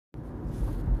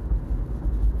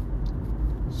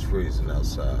It's freezing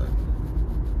outside.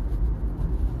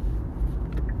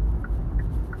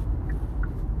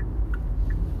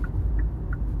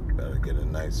 Better get a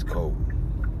nice coat.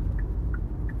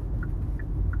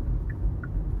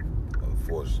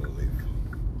 Unfortunately,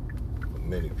 for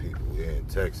many people here in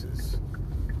Texas,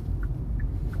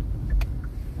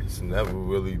 it's never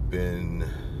really been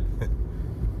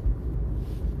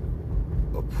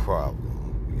a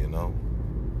problem, you know?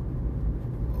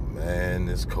 But man,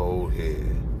 it's cold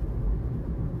here.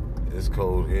 This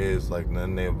cold here is like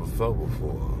nothing they ever felt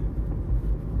before.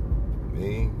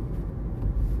 Me?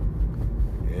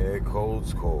 Yeah,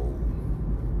 cold's cold.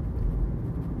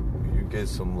 You get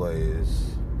some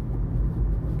layers,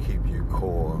 keep your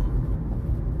core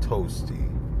toasty,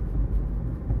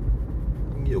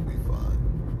 and you'll be fine.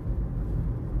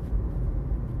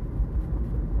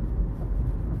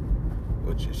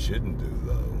 What you shouldn't do,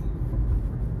 though,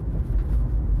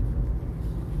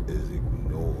 is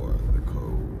ignore the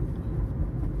cold.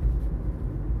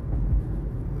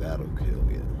 That'll kill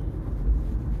you.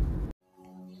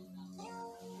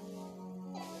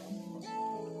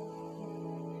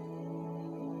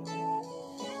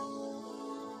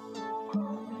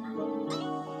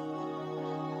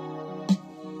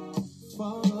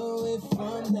 Far away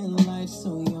from that life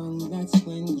so young, that's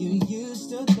when you used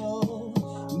to go.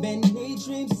 Many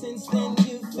dreams since then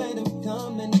you've had have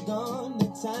come and gone, the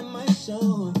time I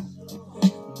show.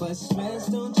 But stress,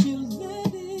 don't you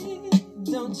let it,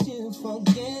 don't you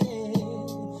forget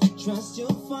it. Trust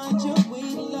you'll find your way,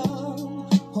 love.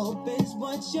 Hope is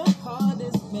what your heart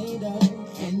is made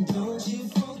of. And don't you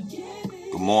forget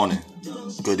it. Good morning,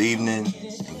 good evening,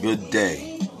 and good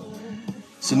day.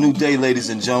 It's a new day, ladies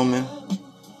and gentlemen.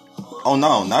 Oh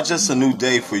no, not just a new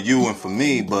day for you and for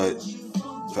me, but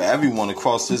for everyone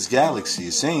across this galaxy,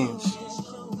 it seems.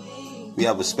 We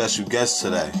have a special guest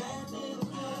today.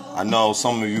 I know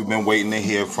some of you have been waiting to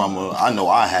hear from her. I know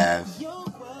I have.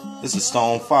 This is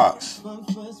Stone Fox. You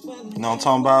know what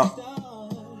I'm talking about?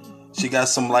 She got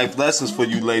some life lessons for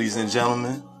you, ladies and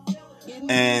gentlemen.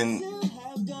 And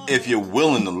if you're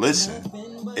willing to listen,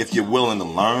 if you're willing to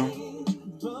learn,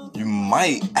 you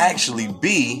might actually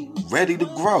be ready to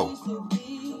grow.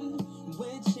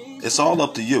 It's all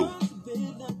up to you.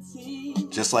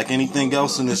 Just like anything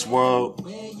else in this world,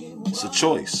 it's a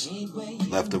choice.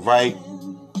 Left to right,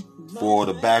 forward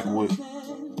or backward,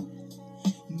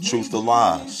 truth or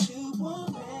lies.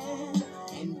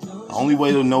 The only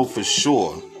way to know for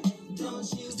sure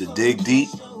is to dig deep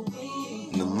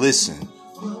and to listen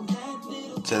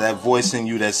to that voice in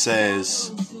you that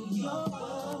says,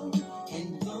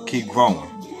 keep growing.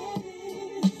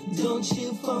 Don't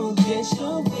you forget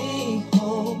your way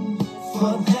home.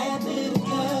 For that little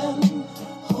girl,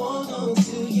 hold on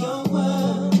to your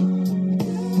world.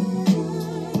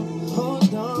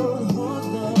 Hold on, hold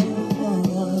on.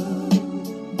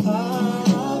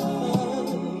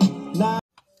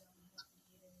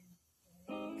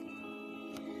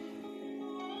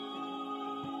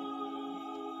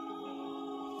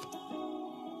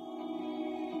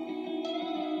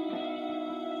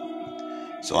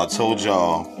 So I told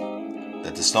y'all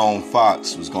that the Stone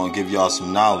Fox was going to give y'all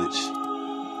some knowledge.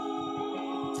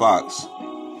 Fox,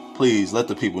 please let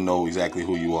the people know exactly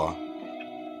who you are.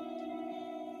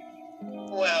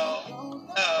 Well,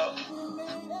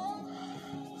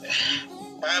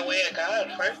 by way of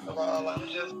God, first of all, I'm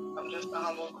just a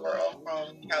humble girl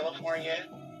from California,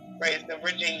 raised in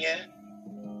Virginia,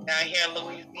 down here in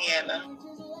Louisiana.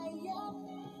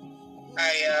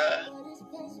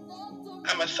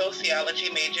 I'm a sociology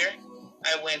major.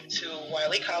 I went to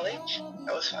Wiley College.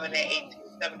 I was founded in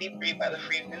 1873 by the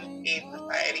Freedmen's Aid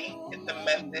Society. It's a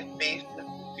Methodist-based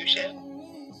institution.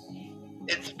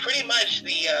 It's pretty much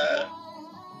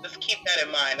just keep that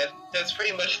in mind. That's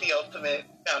pretty much the ultimate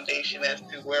foundation as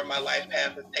to where my life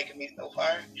path has taken me so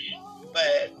far.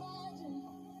 But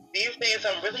these days,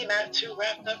 I'm really not too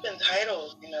wrapped up in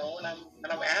titles. You know, when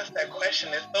I'm asked that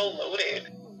question, it's so loaded.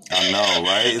 I know,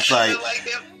 right? It's like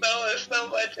there's so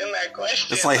much in that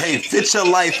question. It's like, hey, fit your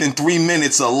life in 3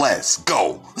 minutes or less.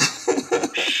 Go.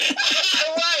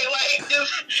 Right, like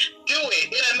just do it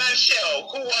in a nutshell.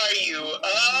 Who are you?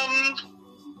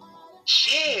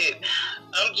 Shit.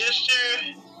 I'm just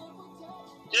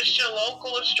your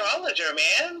local astrologer,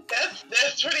 man.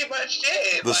 That's pretty much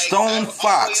it. The Stone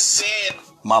Fox,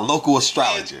 my local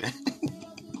astrologer.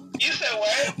 You said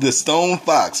what? The Stone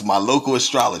Fox, my local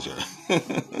astrologer.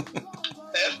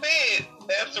 That's it.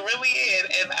 That's really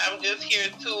it. And I'm just here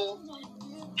to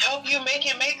help you make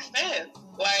it make sense.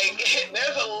 Like,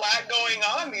 there's a lot going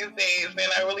on these days,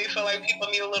 and I really feel like people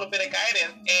need a little bit of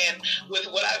guidance. And with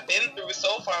what I've been through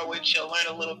so far, which you'll learn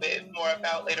a little bit more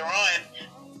about later on,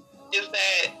 is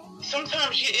that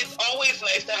sometimes it's always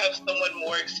nice to have someone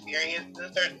more experienced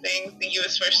in certain things than you,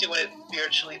 especially when it's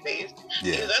spiritually based.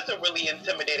 Yeah. Because that's a really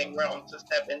intimidating realm to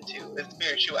step into, is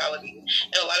spirituality.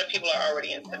 And a lot of people are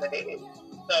already intimidated.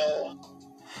 So,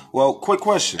 well, quick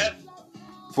question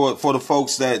for the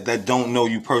folks that don't know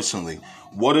you personally.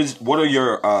 What's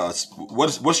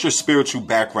your spiritual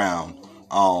background?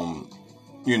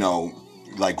 You know,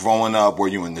 like growing up, were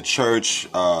you in the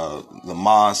church, the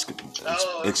mosque?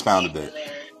 Expound a bit.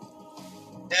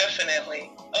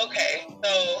 Definitely. Okay,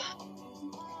 so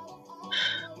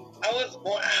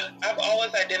I've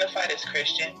always identified as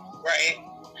Christian, right?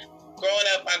 Growing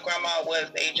up, my grandma was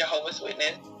a Jehovah's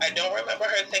Witness. I don't remember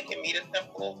her taking me to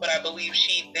Temple, but I believe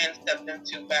she then stepped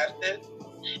into Baptist.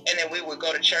 And then we would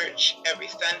go to church every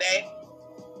Sunday.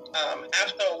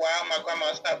 After a while, my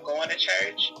grandma stopped going to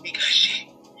church because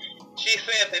she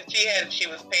said that she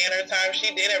was paying her time.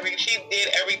 She did everything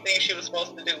she was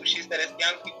supposed to do. She said it's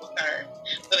young people's turn.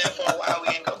 So then for a while,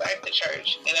 we didn't go back to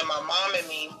church. And then my mom and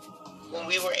me, when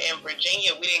we were in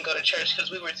Virginia, we didn't go to church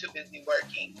because we were too busy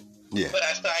working. Yeah. But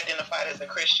I still identified as a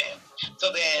Christian.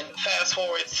 So then fast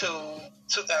forward to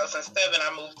 2007,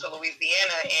 I moved to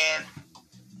Louisiana, and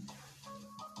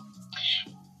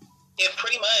it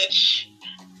pretty much,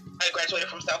 I graduated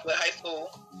from Southwood High School.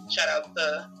 Shout out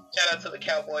to the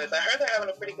Cowboys. I heard they're having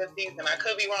a pretty good season. I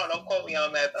could be wrong. Don't quote me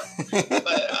on that though.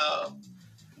 But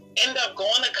ended up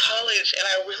going to college, and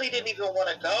I really didn't even want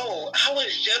to go. I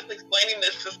was just explaining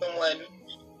this to someone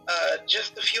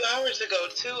just a few hours ago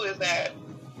too. Is that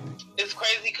it's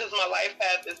crazy because my life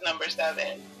path is number 7,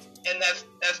 and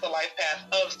that's the life path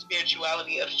of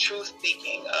spirituality, of truth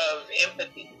seeking, of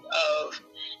empathy, of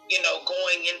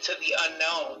going into the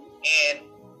unknown. And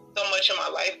so much of my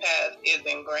life path is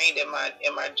ingrained in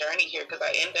my journey here, because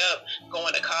I end up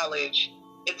going to college.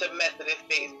 It's a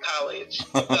Methodist-based college,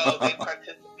 so they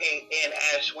participate in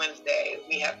Ash Wednesday.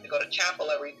 We have to go to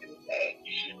chapel every Tuesday.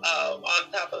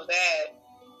 On top of that,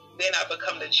 then I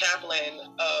become the chaplain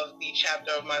of the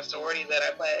chapter of my sorority that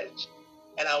I pledged.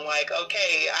 And I'm like,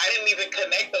 okay, I didn't even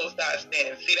connect those dots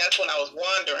then. See, that's when I was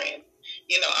wandering.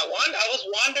 I was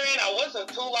wandering. I wasn't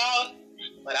too lost,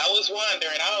 but I was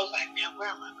wandering. I was like, man, where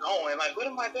am I going? Like, what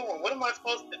am I doing? What am I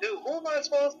supposed to do? Who am I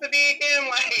supposed to be again?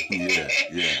 Like,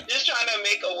 just trying to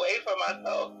make a way for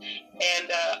myself. And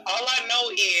all I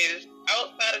know is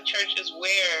outside of church is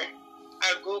where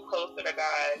I grew closer to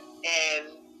God,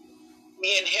 and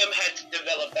me and him had to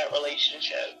develop that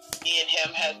relationship. Me and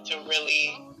him had to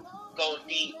really go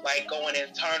deep, like going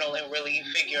internal and really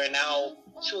figuring out,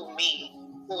 to me,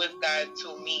 who is God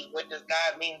to me? What does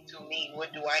God mean to me?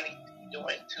 What do I need to be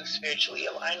doing to spiritually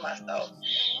align myself?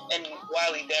 And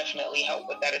Wiley definitely helped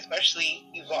with that, especially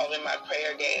evolving my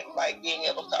prayer game. Like being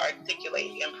able to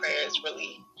articulate in prayer is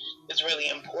really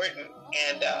important.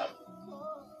 And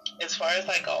as far as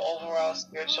like an overall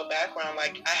spiritual background,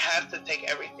 like I have to take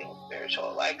everything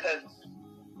spiritual, like, because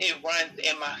it runs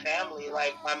in my family.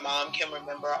 Like my mom can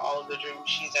remember all of the dreams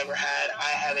she's ever had. I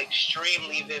have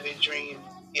extremely vivid dreams.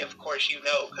 Of course,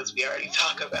 because we already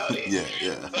talk about it.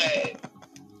 Yeah. But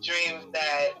dreams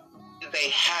that they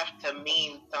have to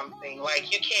mean something.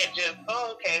 Like you can't just,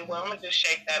 okay, well, I'm gonna just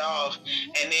shake that off,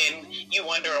 and then you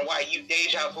wondering why you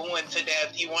deja vuing to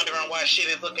death. You wondering why shit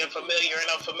is looking familiar in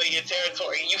unfamiliar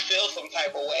territory. You feel some type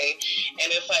of way,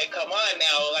 and it's like, come on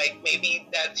now, like maybe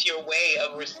that's your way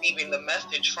of receiving the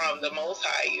message from the Most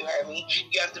High. You heard me?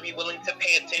 You have to be willing to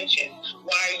pay attention.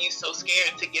 Why are you so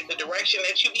scared to get the direction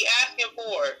that you be asking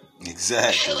for?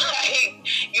 Exactly. Like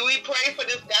we pray for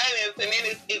this guidance, and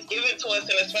then it's given to us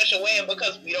in a special way. And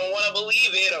because we don't want to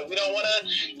believe it, or we don't want to,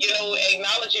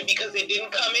 acknowledge it because it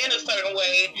didn't come in a certain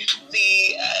way,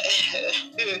 see,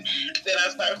 then I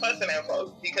start fussing at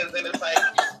folks, because then it's like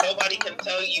nobody can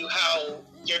tell you how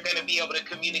you're going to be able to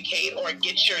communicate or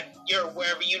get your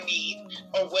wherever you need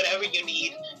or whatever you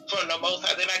need from the Most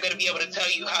High. They're not going to be able to tell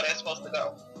you how that's supposed to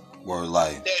go. Word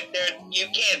life. You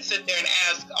can't sit there and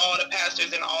ask all the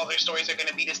pastors and all their stories are going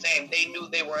to be the same. They knew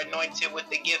they were anointed with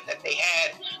the gift that they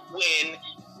had when,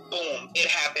 boom, it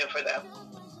happened for them.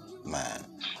 Man.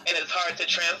 And it's hard to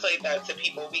translate that to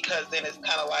people, because then it's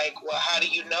kind of like, well, how do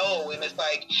you know? And it's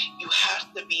like, you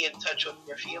have to be in touch with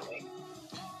your feelings.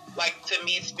 Like, to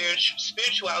me,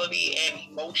 spirituality and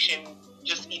emotion,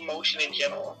 just emotion in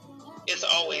general, it's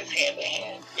always hand in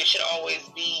hand. It should always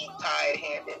be tied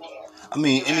hand in hand. I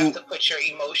mean, you have to put your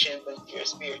emotions into your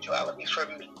spirituality, for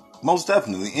me. Most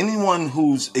definitely. Anyone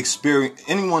who's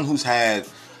had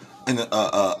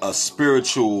a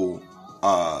spiritual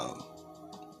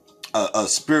a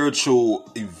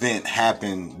spiritual event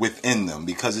happen within them,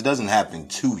 because it doesn't happen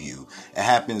to you. It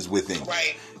happens within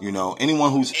Right. you. You know,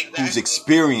 anyone who's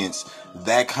experienced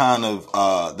that kind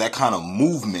of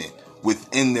movement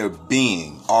within their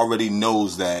being already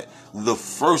knows that the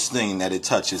first thing that it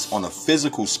touches on a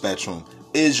physical spectrum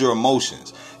is your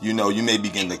emotions. You know, you may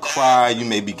begin to cry, you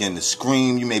may begin to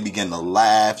scream, you may begin to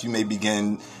laugh, you may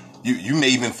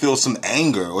even feel some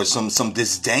anger or some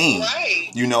disdain. Right.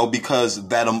 You know, because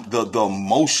that the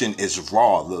emotion is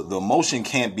raw. The emotion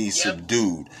can't be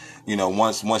subdued. You know,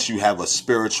 once you have a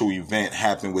spiritual event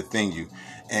happen within you,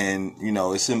 and you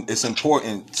know, it's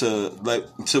important to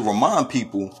remind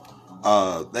people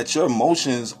that your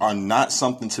emotions are not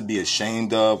something to be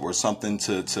ashamed of or something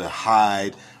to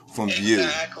hide from view.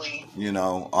 Exactly. You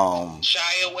know, shy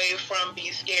away from,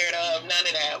 be scared of, none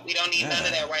of that. We don't need none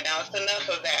of that right now. It's enough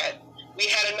of that. We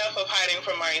had enough of hiding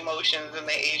from our emotions in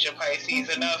the age of Pisces.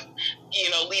 Enough, you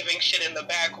know, leaving shit in the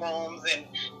back rooms and,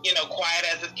 you know, quiet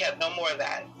as it's kept. No more of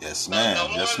that. Yes, ma'am. No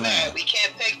more of that. We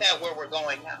can't take that where we're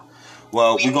going now.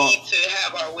 Well, we need to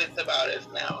have our wits about us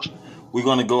now. We're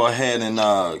going to go ahead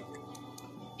and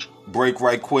break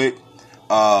right quick.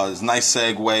 It's a nice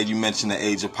segue. You mentioned the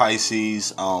age of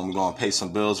Pisces. We're going to pay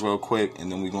some bills real quick, and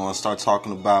then we're going to start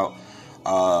talking about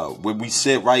where we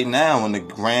sit right now in the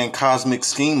grand cosmic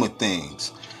scheme of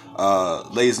things.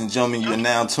 Ladies and gentlemen, you are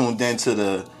now tuned into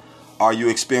the Are You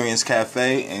Experience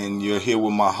Cafe, and you're here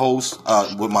with my host,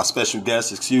 with my special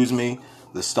guest, the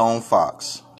Stone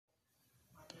Fox.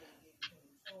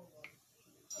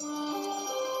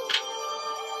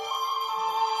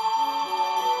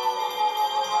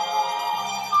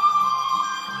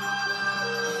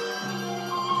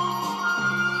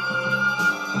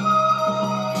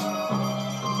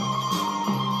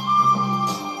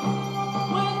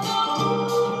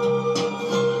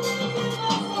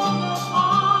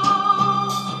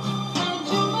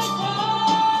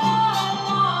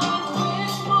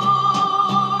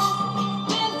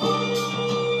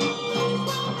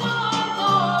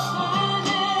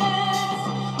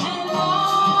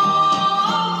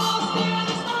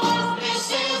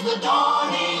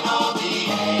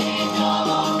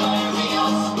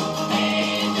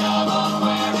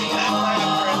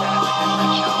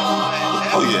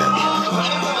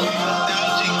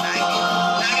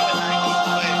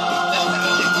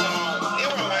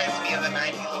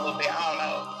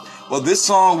 Well, this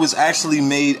song was actually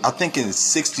made, I think, in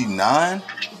 '69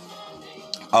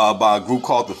 by a group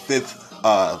called the Fifth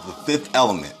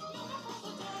Element.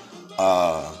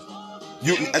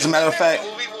 As a matter of fact,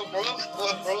 movie with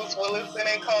Bruce Willis in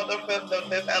it called the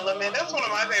Fifth Element. That's one of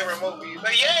my favorite movies.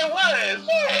 But yeah, it was.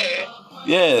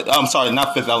 Yeah, I'm sorry,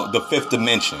 not Fifth Element, the Fifth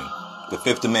Dimension. The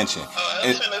Fifth Dimension. Oh, I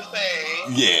was gonna say.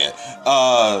 Yeah.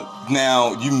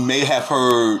 Now you may have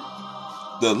heard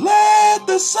the "Let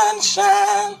the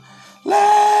Sunshine."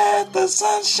 Let the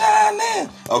sunshine in.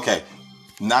 Okay,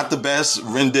 not the best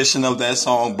rendition of that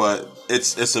song, but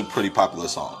it's a pretty popular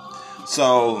song.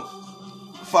 So,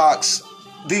 Fox,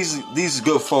 these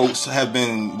good folks have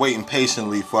been waiting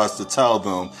patiently for us to tell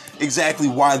them exactly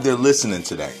why they're listening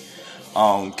today.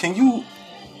 Can you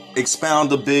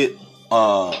expound a bit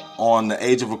on the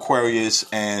age of Aquarius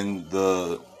and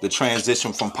the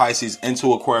transition from Pisces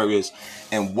into Aquarius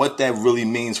and what that really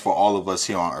means for all of us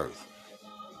here on Earth?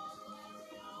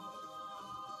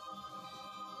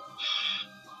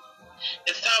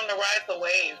 It's time to ride the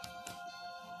wave.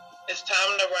 It's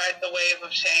time to ride the wave of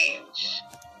change.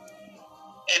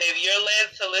 And if you're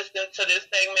led to listen to this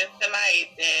segment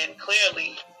tonight, then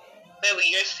clearly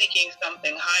you're seeking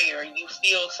something higher. You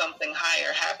feel something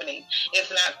higher happening.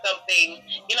 It's not something,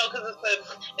 because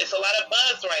it's a lot of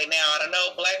buzz right now. I don't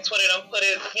know, Black Twitter done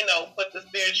put the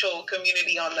spiritual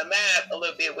community on the map a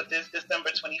little bit with this December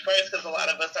 21st, because a lot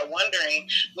of us are wondering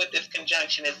what this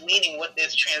conjunction is meaning, what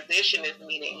this transition is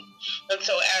meaning. And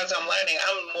so as I'm learning,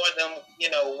 I'm more than,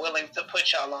 willing to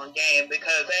put y'all on game,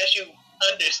 because as you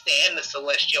understand the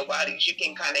celestial bodies, you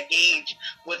can kind of gauge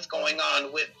what's going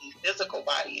on with these physical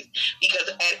bodies, because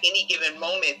at any given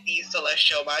moment these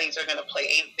celestial bodies are going to play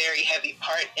a very heavy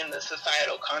part in the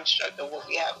societal construct of what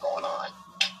we have going on.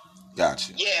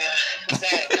 Gotcha. Yeah,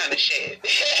 that kind of shit.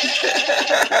 So,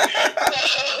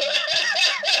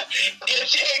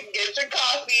 get your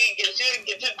coffee, get your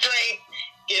drink,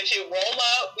 get your roll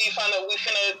up. We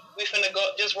finna go.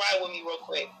 Just ride with me real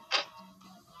quick.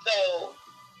 So,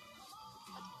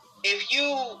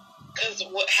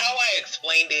 how I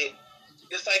explained it,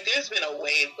 it's like there's been a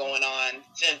wave going on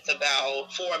since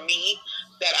about, for me,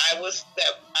 that I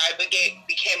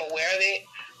became aware of it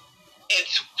in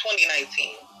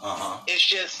 2019. Uh-huh. It's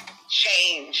just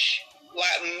change,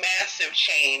 like massive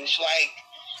change. Like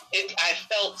I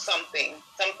felt something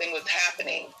was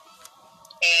happening.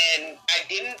 And I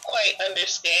didn't quite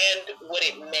understand what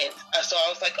it meant. So I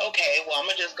was like, okay, well, I'm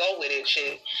going to just go with it,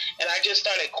 shit. And I just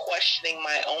started questioning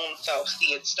my own self.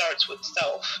 See, it starts with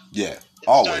self. Yeah, it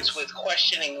always. starts with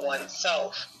questioning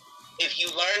oneself. If you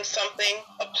learn something,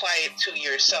 apply it to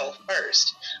yourself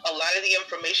first. A lot of the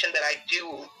information that I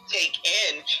do take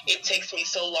in, it takes me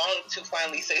so long to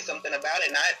finally say something about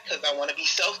it, not because I want to be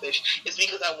selfish. It's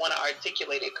because I want to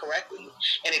articulate it correctly.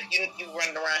 And if you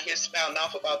run around here spouting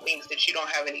off about things that you don't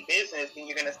have any business, then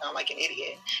you're going to sound like an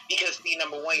idiot. Because, see,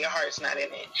 number one, your heart's not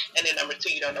in it. And then number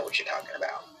two, you don't know what you're talking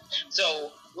about.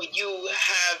 So when you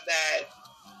have that,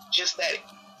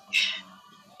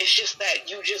 it's just that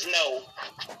you just know.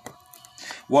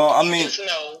 Well, I mean,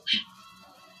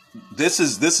 this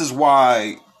is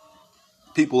why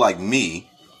people like me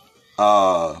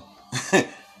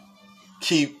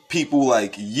keep people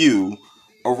like you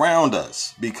around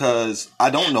us, because I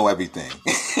don't know everything.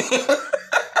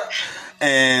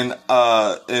 And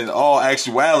in all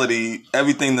actuality,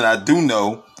 everything that I do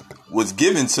know was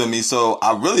given to me, so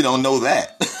I really don't know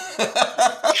that.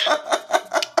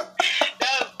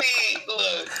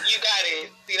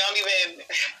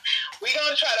 We're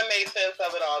going to try to make sense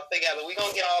of it all together. We're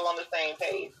going to get all on the same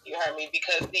page. You heard me?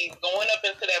 Because, see, going up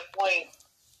into that point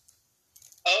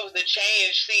of the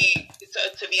change, see,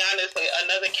 to be honest,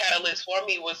 another catalyst for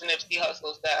me was Nipsey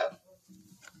Hussle's death.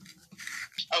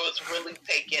 I was really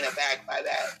taken aback by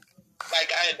that.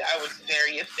 Like, I was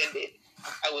very offended.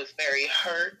 I was very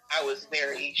hurt. I was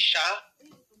very shocked.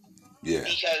 Yeah.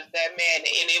 Because that man,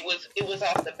 and it was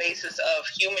off the basis of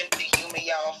human to human,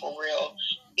 y'all, for real.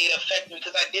 It affected me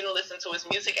because I didn't listen to his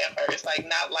music at first, like,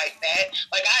 not like that.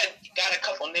 Like, I got a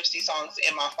couple Nipsey songs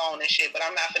in my phone and shit, but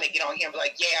I'm not finna get on here and be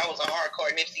like, yeah, I was a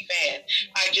hardcore Nipsey fan.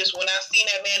 When I seen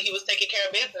that man, he was taking care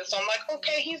of business, so I'm like,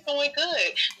 okay, he's doing good.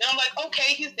 Then I'm like,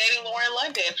 okay, he's dating Lauren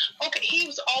London. Okay,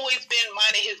 he's always been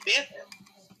minding his business.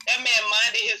 That man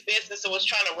minded his business and was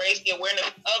trying to raise the awareness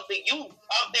of the youth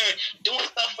out there, doing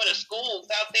stuff for the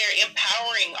schools, out there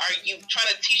empowering our youth,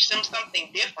 trying to teach them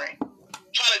something different.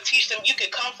 Trying to teach them you can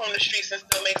come from the streets and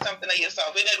still make something of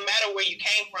yourself. It doesn't matter where you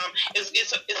came from. It's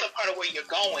a part of where you're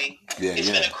going. Yeah, it's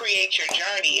going to create your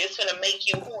journey. It's going to make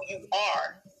you who you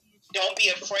are. Don't be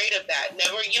afraid of that.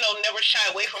 Never shy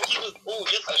away from. He was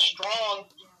just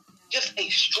a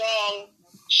strong,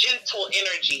 gentle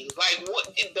energy. Like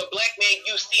what the black man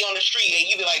you see on the street, and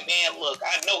you be like, man, look,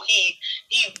 I know he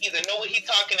either know what he's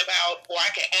talking about, or I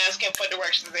can ask him for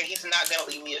directions, and he's not gonna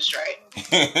lead me astray.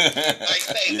 Like,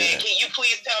 say, man, can you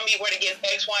please tell me where to get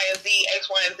X, Y, and Z,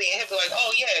 and he'll be like,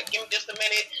 oh yeah, give me just a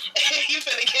minute, he's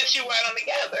gonna get you right on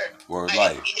together. Word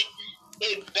life.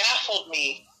 It baffled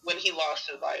me when he lost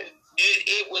his life.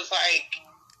 It was like,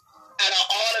 out of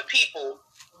all the people,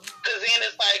 because then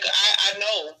it's like I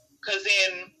know. Because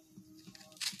then,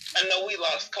 I know we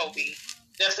lost Kobe.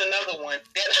 That's another one.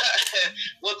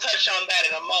 We'll touch on that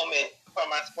in a moment for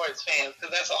my sports fans, because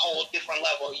that's a whole different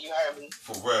level. You heard me?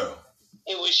 For real.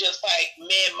 It was just like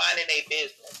men minding their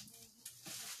business,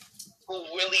 who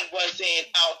really wasn't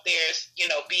out there,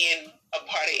 being a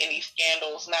part of any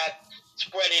scandals, not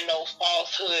spreading no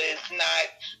falsehoods, not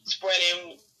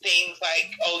spreading things like,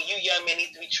 oh, you young men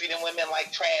need to be treating women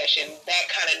like trash, and that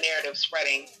kind of narrative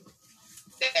spreading.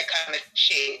 That kind of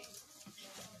shit.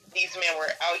 These men were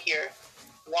out here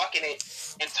walking it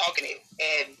and talking it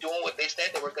and doing what they said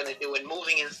they were going to do and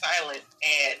moving in silence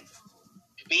and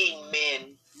being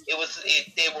men.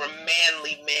 They were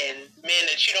manly men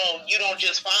that you don't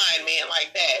just find men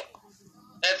like that.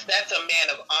 That's a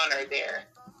man of honor there,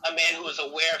 a man who is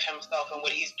aware of himself and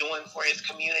what he's doing for his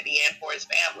community and for his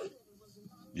family.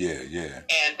 Yeah.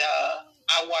 And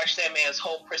I watched that man's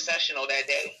whole processional that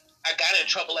day. I got in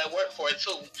trouble at work for it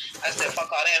too. I said,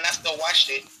 fuck all that, and I still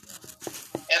watched it.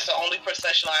 That's the only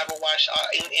procession I ever watched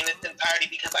in its entirety,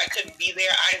 because I couldn't be there.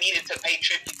 I needed to pay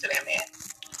tribute to that man.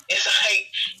 It's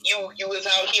like you was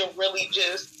out here really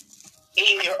just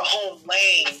in your own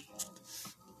lane.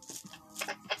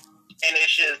 And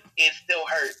it still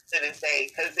hurts to this day,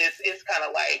 because it's kind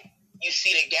of like you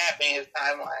see the gap in his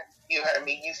timeline. You heard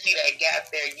me? You see that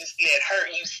gap there. You see that hurt.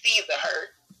 You see the hurt.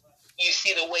 You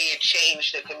see the way it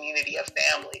changed the community, a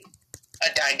family, a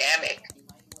dynamic.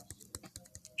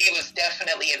 He was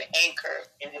definitely an anchor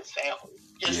in his family.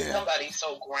 Just somebody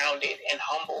so grounded and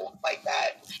humble like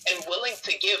that, and willing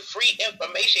to give free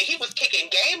information. He was kicking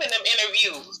game in them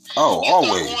interviews. Oh, you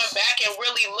always. Going back and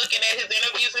really looking at his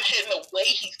interviews and shit, and the way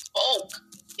he spoke.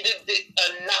 A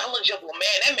knowledgeable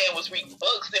man. That man was reading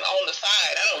books and on the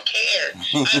side. I don't care.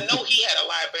 I know he had a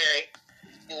library.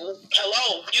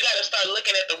 Hello, you got to start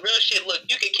looking at the real shit. Look,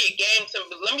 you can kick games, and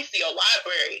let me see your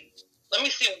library. let me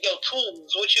see your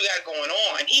tools, what you got going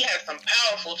on. He has some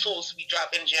powerful tools to be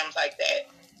dropping gems like that.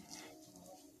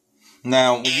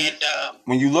 Now, And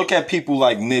when you look at people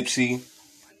like Nipsey,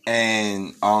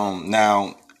 and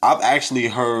now I've actually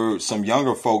heard some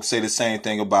younger folks say the same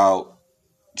thing about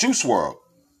Juice WRLD,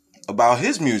 about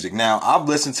his music. Now, I've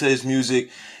listened to his music,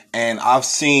 and I've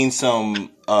seen some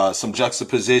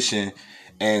juxtaposition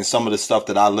and some of the stuff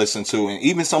that I listen to, and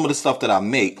even some of the stuff that I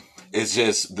make. It's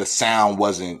just the sound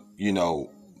wasn't,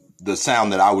 the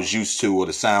sound that I was used to, or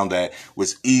the sound that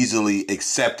was easily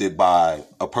accepted by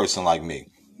a person like me.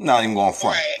 I'm not even going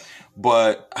front. right.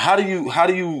 But how do you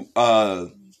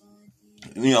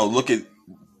look at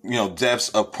deaths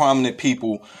of prominent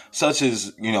people such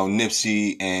as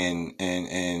Nipsey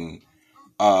and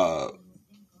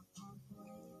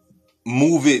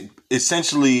move it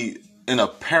essentially in a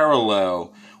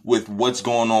parallel with what's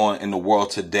going on in the world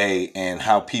today, and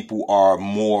how people are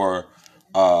more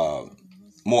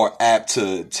apt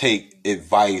to take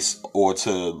advice or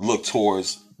to look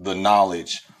towards the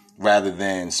knowledge rather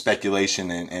than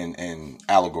speculation and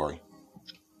allegory?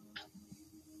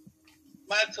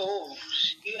 My tools,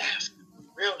 you ask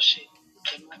real shit.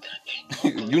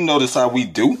 You notice how we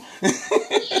do?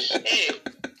 Hey,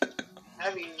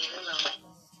 I mean, I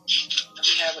be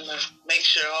having to make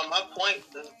sure all my points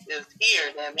is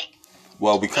here, damn it.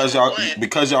 Well, because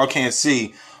y'all can't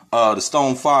see, the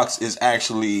Stone Fox is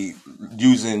actually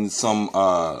using some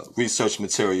research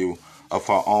material of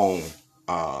her own.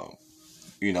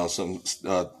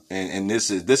 And this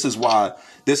is why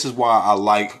I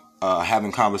like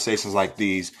having conversations like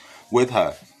these with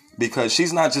her, because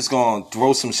she's not just gonna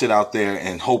throw some shit out there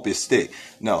and hope it stick.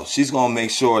 No, she's gonna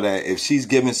make sure that if she's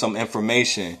giving some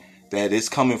information, that it's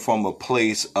coming from a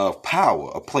place of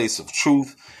power, a place of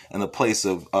truth, and a place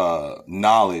of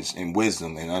knowledge and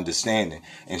wisdom and understanding.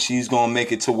 And she's gonna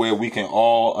make it to where we can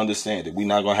all understand it. We're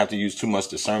not gonna have to use too much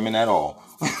discernment at all.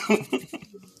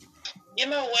 You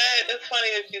know what? It's funny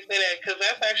that you say that, because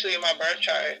that's actually in my birth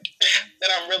chart, that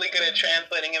I'm really good at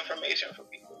translating information for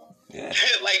people. Yeah.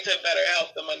 Like, to better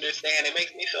help them understand. It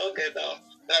makes me feel good, though,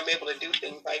 that I'm able to do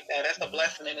things like that. That's a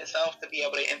blessing in itself, to be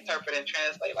able to interpret and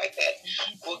translate like that.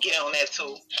 We'll get on that,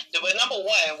 too. But number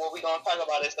one, what we're going to talk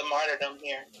about is the martyrdom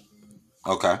here.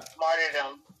 Okay.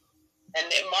 Martyrdom. And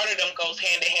then martyrdom goes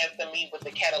hand in hand to me with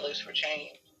the catalyst for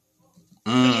change.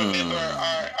 Remember,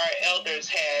 our elders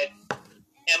had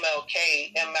MLK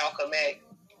and Malcolm X,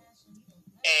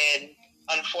 and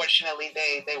unfortunately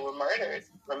they were murdered.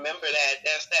 Remember that.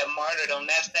 That's that martyrdom.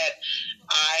 That's that.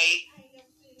 I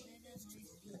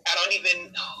don't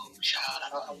even. Oh, child, I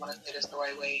don't want to say this the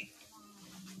right way.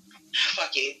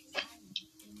 Fuck it.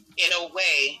 In a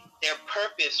way, their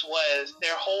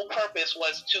whole purpose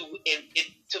was to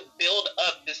build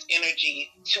up this energy,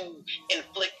 to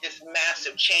inflict this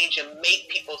massive change and make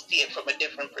people see it from a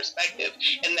different perspective.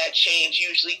 And that change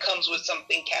usually comes with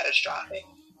something catastrophic.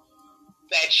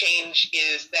 That change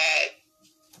is that,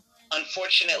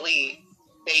 unfortunately,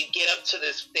 they get up to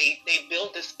this, they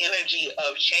build this energy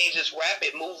of change, this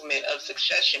rapid movement of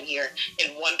succession here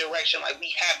in one direction. Like,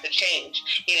 we have to change.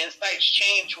 It incites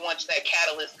change once that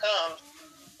catalyst comes,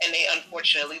 and they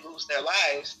unfortunately lose their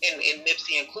lives, and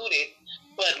Nipsey included.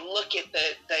 But look at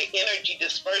the energy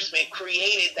disbursement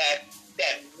created that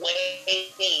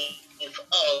wave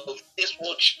of, this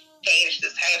will change,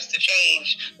 this has to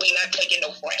change, we not taking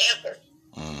no for an answer.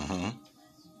 Mm-hmm.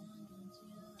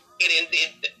 It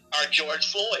ended our George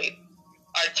Floyd,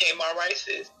 our Tamar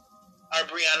Rices, our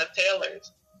Breonna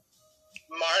Taylors,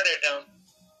 martyrdom.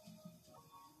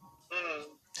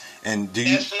 And do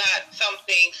you? That's not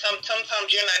something. Sometimes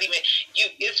you're not even.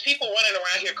 It's people running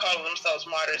around here calling themselves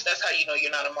martyrs. That's how you know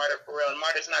you're not a martyr for real. And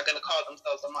martyr's not going to call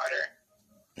themselves a martyr.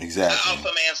 Exactly. An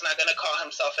alpha man's not going to call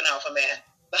himself an alpha man.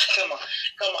 Come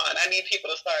on. I need people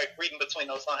to start reading between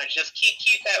those lines. Just keep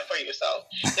that for yourself.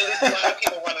 There's a lot of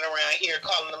people running around here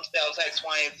calling themselves X,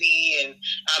 Y, and Z, and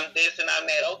I'm this and I'm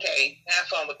that. Okay, have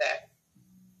fun with that.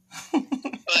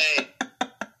 But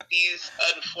these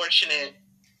unfortunate,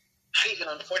 not even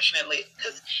unfortunately,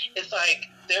 because it's like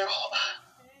their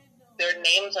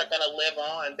names are going to live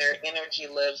on. Their energy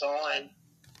lives on.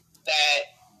 That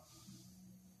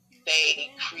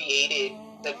they created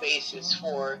the basis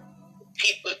for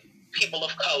people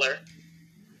of color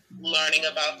learning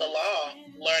about the law,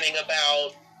 learning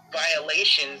about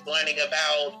violations, learning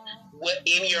about what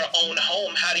in your own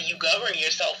home, how do you govern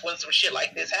yourself when some shit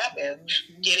like this happens,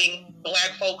 getting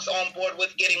black folks on board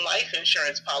with getting life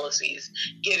insurance policies,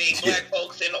 getting black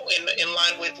folks in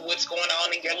line with what's going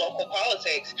on in your local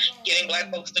politics, getting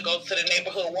black folks to go to the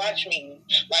neighborhood watch meeting.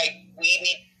 Like,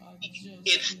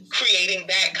 it's creating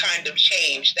that kind of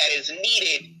change that is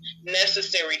needed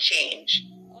necessary change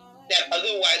that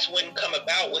otherwise wouldn't come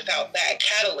about without that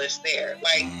catalyst there.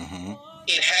 Like,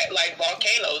 it had, like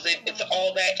volcanoes, it's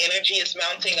all that energy is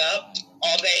mounting up.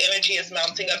 All that energy is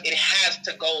mounting up. It has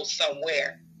to go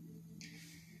somewhere.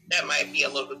 That might be a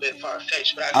little bit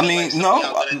far-fetched, but I mean, like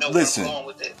no. Listen, where I'm going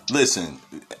with it. Listen,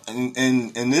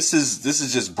 and this is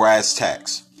just brass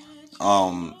tacks.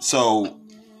 So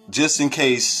just in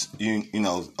case you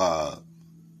know,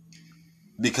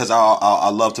 because I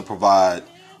love to provide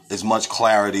as much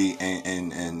clarity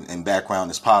and background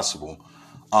as possible.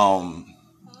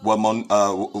 What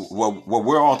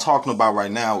we're all talking about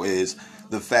right now is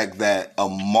the fact that a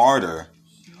martyr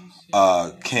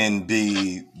can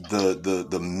be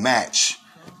the match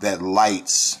that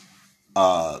lights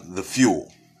the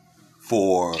fuel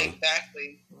for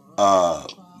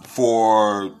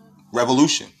for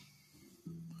revolution.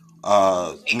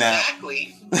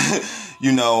 Exactly. Now,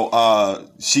 you know,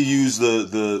 she used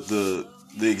the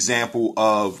example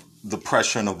of the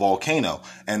pressure in a volcano,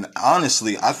 and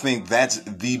honestly, I think that's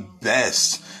the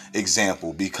best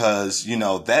example because you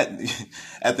know that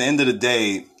at the end of the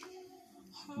day,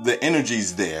 the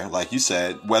energy's there, like you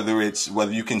said, whether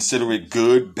you consider it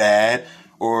good, bad,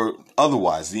 or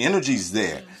otherwise, the energy's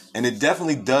there, and it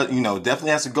definitely does. You know,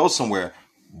 definitely has to go somewhere.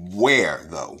 Where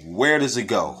though? Where does it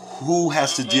go? Who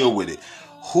has to deal with it?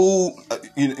 Who?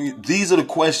 These are the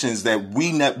questions that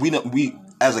we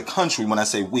as a country. When I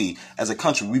say we as a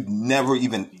country, we've never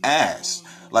even asked.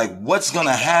 Like, what's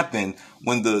gonna happen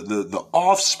when the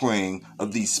offspring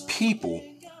of these people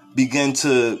begin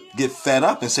to get fed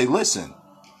up and say, "Listen,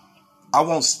 I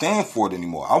won't stand for it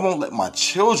anymore. I won't let my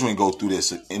children go through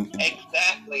this."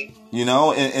 Exactly. You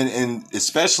know, and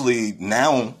especially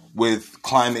now with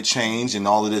climate change and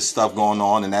all of this stuff going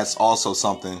on, and that's also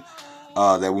something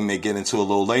that we may get into a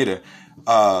little later.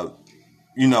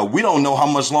 You know, we don't know how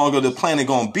much longer the planet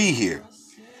gonna be here,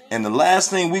 and the last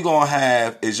thing we gonna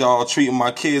have is y'all treating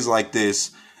my kids like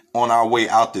this on our way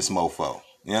out this mofo.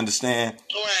 You understand?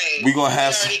 Right. We gonna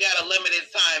have. We already got a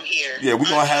limited time here. Yeah, we're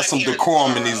gonna have some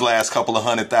decorum in these last couple of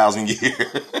 100,000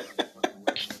 years.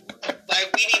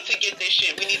 Like, we need to get this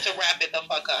shit. We need to wrap it the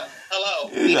fuck up. Hello.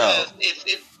 Because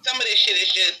it's some of this shit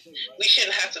is just, we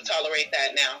shouldn't have to tolerate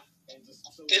that now.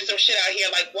 There's some shit out here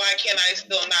like, why can't I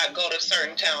still not go to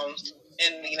certain towns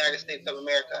in the United States of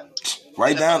America?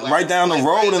 Right down the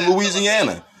road in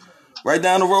Louisiana. Right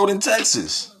down the road in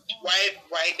Texas.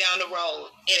 Right down the road.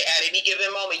 At any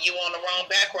given moment, you on the wrong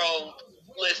back road.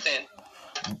 Listen.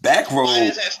 Back road. Why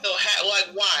does that still happen?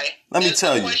 Like, why? Let me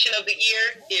tell you. The question of the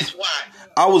year is why.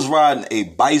 I was riding a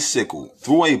bicycle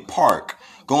through a park,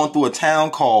 going through a town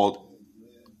called,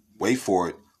 wait for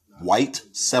it, White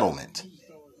Settlement.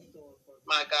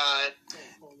 My God.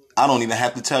 I don't even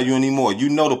have to tell you anymore. You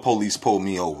know the police pulled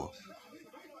me over.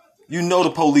 You know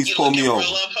the police pulled me over. Real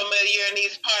unfamiliar in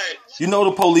these parts. You know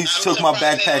the police took my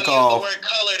backpack off. They don't use the word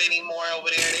colored anymore over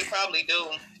there. They probably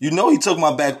do. You know he took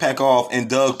my backpack off and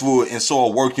dug through it and saw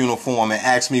a work uniform and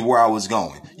asked me where I was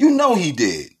going. You know he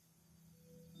did.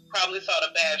 Probably saw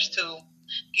the badge too.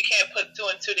 You can't put two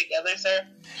and two together, sir.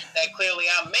 That clearly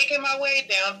I'm making my way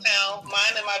downtown,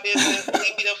 minding my business,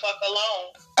 leave me the fuck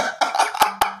alone.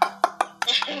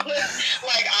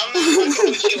 Like, I'm not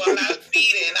fucking with you. I'm not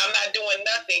speeding. I'm not doing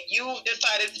nothing. You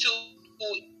decided to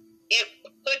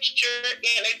put your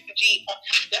energy on.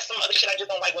 That's some other shit I just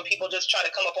don't like, when people just try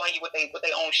to come up on you with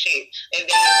their own shit and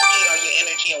then feed on your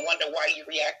energy and wonder why you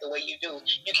react the way you do.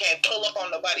 You can't pull up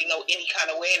on nobody any kind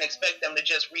of way and expect them to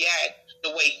just react the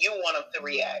way you want them to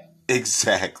react.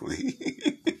 Exactly.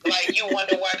 Like, you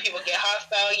wonder why people get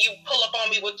hostile. You pull up on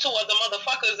me with two other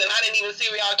motherfuckers and I didn't even see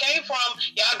where y'all came from.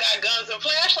 Y'all got guns and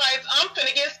flashlights. I'm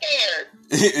finna get scared.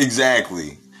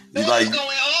 Exactly. What's going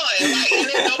on? Like, and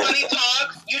then nobody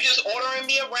talks. You just ordering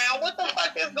me around. What the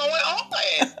fuck is going on?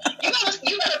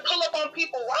 You gotta pull up on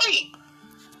people right.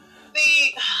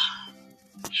 See,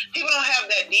 people don't have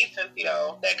that decency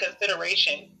though, that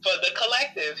consideration for the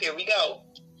collective. Here we go.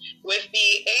 With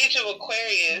the age of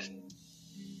Aquarius,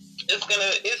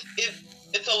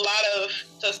 it's a lot of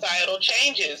societal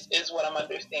changes, is what I'm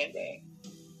understanding.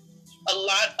 A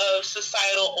lot of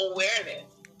societal awareness.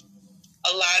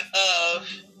 A lot of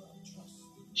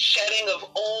shedding of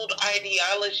old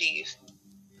ideologies.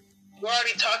 We're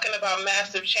already talking about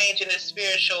massive change in this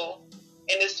spiritual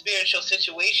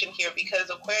situation here, because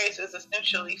Aquarius is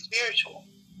essentially spiritual.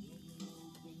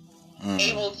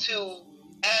 Able to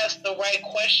ask the right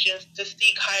questions, to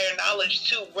seek higher knowledge,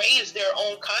 to raise their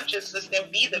own consciousness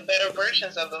and be the better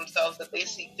versions of themselves that they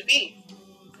seek to be.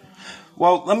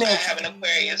 Well, I have an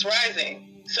Aquarius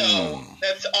rising, so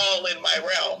that's all in my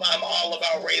realm. I'm all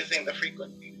about raising the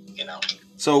frequency, you know.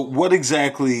 So what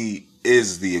exactly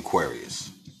is the Aquarius?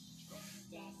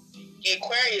 The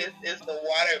Aquarius is the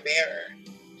water bearer.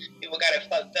 People got it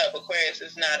fucked up. Aquarius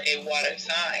is not a water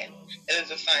sign. It is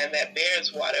a sign that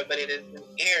bears water, but it is an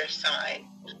air sign.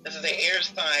 This is an air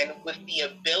sign with the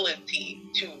ability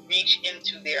to reach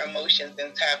into their emotions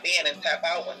and tap in and tap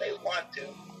out when they want to.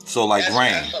 So like That's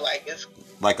rain, what I feel like it's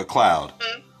like a cloud,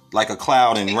 like a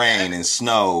cloud and rain and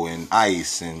snow and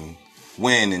ice and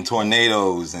wind and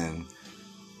tornadoes and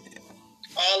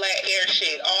all that air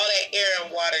shit, all that air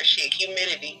and water shit,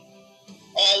 humidity.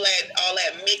 All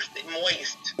that mixed and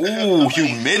moist. Ooh,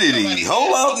 humidity.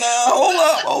 Hold up now.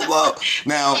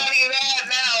 Now,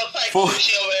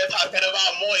 talking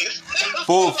about moist.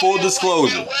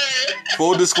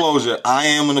 Full disclosure, I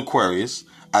am an Aquarius.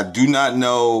 I do not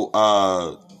know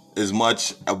as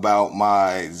much about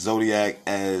my zodiac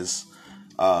as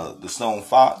the Stone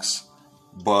Fox,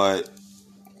 but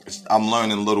I'm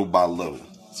learning little by little.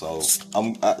 So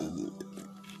I'm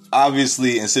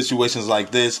obviously in situations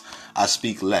like this, I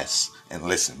speak less and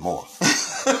listen more.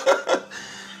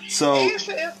 So it's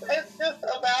just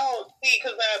about,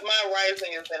 because my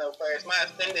rising is in Aquarius, my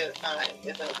ascendant sign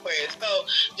is in Aquarius. So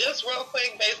just real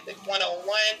quick, basic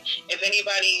 101. If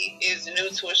anybody is new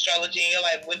to astrology and you're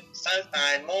like, what sun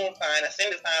sign, moon sign,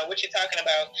 ascendant sign, what you talking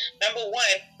about? Number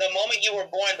one, the moment you were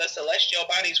born, the celestial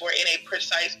bodies were in a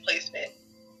precise placement.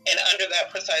 And under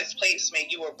that precise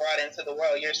placement, you were brought into the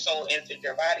world. Your soul entered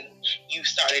your body. You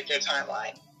started your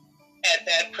timeline. At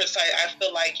that precise, I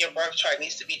feel like your birth chart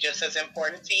needs to be just as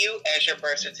important to you as your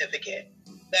birth certificate.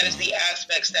 That is the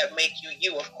aspects that make you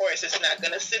you. Of course, it's not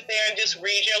going to sit there and just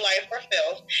read your life for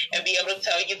filth and be able to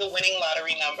tell you the winning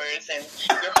lottery numbers and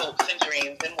your hopes and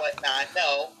dreams and whatnot.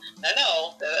 No.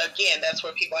 Again, that's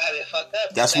where people have it fucked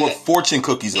up. That's what fortune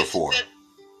cookies are for.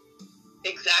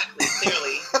 Exactly,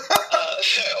 clearly.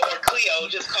 Or Cleo,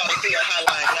 just call it Cleo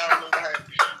Hotline. Y'all remember her.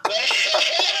 But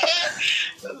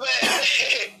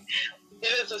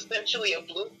it is essentially a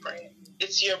blueprint.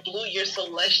 It's your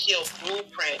celestial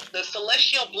blueprint. The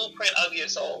celestial blueprint of your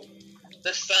soul.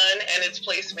 The sun and its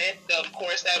placement, of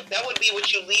course, that would be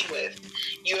what you lead with.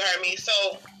 You heard me?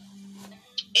 So,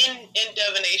 in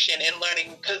divination and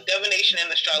learning, because divination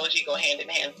and astrology go hand in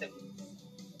hand to me.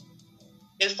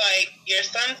 It's like your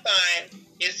sun sign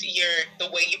is the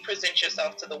way you present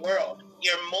yourself to the world.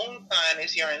 Your moon sign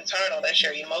is your internal, that's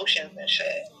your emotions and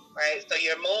shit, right? So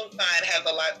your moon sign has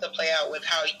a lot to play out with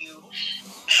how you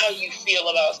feel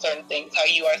about certain things, how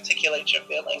you articulate your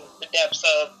feelings, the depths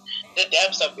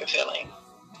of your feelings,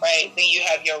 right? Then you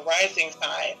have your rising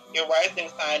sign. Your rising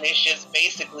sign is just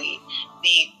basically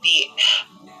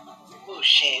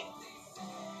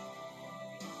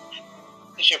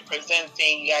you're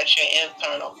presenting, you got your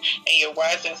internal and your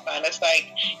rising sign. It's like,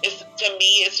 to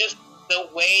me, it's just the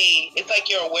way, it's like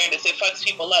your awareness. It fucks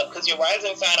people up because your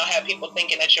rising sign will have people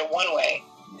thinking that you're one way,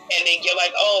 and then you're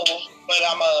like, oh, but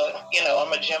I'm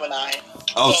a Gemini.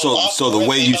 Oh, so the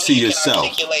way you see yourself.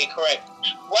 Articulate correct.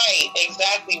 Right,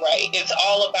 exactly right. It's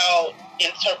all about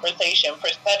interpretation,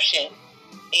 perception,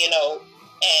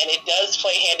 and it does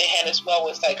play hand in hand as well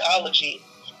with psychology.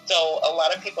 So a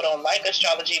lot of people don't like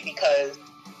astrology because,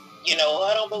 I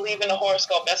don't believe in the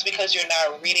horoscope. That's because you're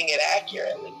not reading it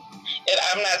accurately. And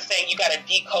I'm not saying you got to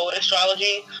decode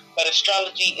astrology, but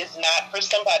astrology is not for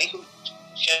somebody who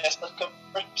just looking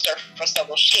for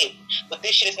several shit. But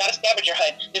this shit is not a scavenger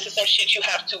hunt. This is some shit you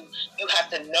have to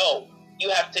know. You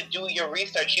have to do your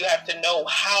research. You have to know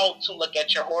how to look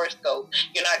at your horoscope.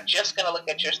 You're not just going to look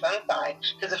at your sun sign.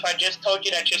 Because if I just told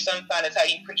you that your sun sign is how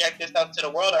you project yourself to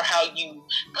the world or how you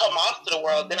come off to the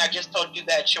world, then I just told you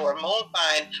that your moon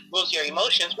sign rules your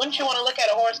emotions. Wouldn't you want to look at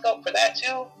a horoscope for that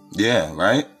too? Yeah,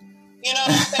 right? You know what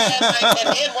I'm saying?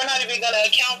 And then we're not even going to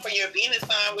account for your Venus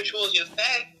sign, which rules your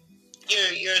sex.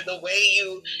 You're the way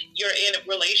you're in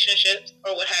relationships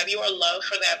or what have you, or love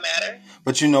for that matter.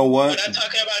 But you know what? We're not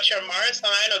talking about your Mars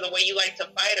sign or the way you like to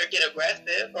fight or get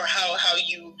aggressive or how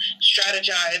you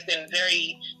strategize in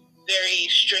very, very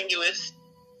strenuous,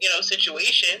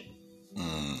 situation.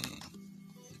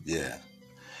 Yeah.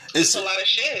 It's a lot of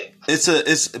shit.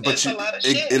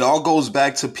 It all goes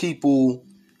back to people,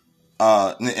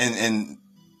 and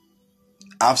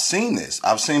I've seen this.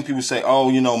 I've seen people say,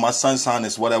 "Oh, my sun sign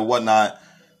is whatever, whatnot,"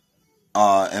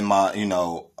 and my,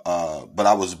 but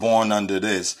I was born under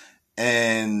this,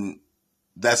 and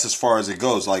that's as far as it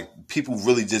goes. Like, people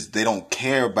really they don't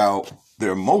care about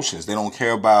their emotions. They only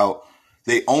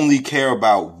care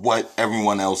about what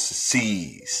everyone else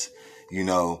sees.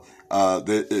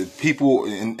 The people,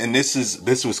 and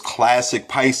this was classic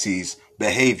Pisces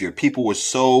behavior. People were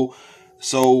so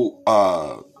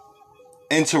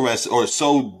interested or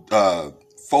so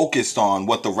focused on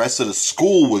what the rest of the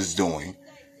school was doing,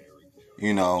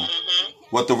 you know,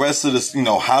 what the rest of the, you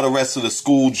know, how the rest of the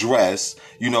school dressed.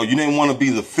 You know, you didn't want to be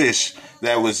the fish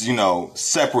that was, you know,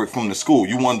 separate from the school.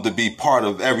 You wanted to be part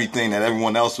of everything that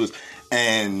everyone else was.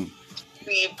 And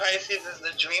see, Pisces is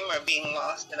the dreamer being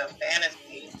lost in a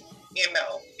fantasy. You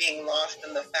know, being lost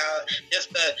in the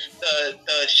just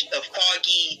the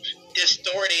foggy,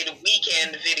 distorted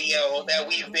weekend video that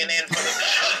we've been in for the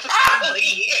past 20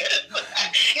 years.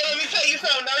 You know, let me tell you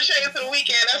something. No shade to the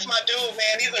weekend. That's my dude,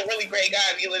 man. He's a really great guy.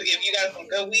 If you got some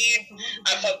good weed,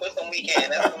 I fuck with some weekend.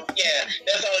 That's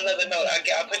on another note.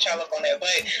 I'll put y'all up on that.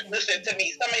 But listen to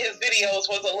me. Some of his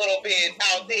videos was a little bit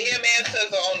out there. Him and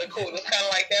SZA on the cool. It was kind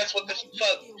of like that's what the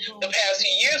fuck the past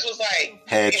few years was like.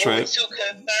 Head we trip. were too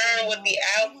concerned with the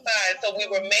outside, so we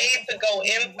were made to go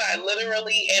inside,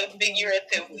 literally and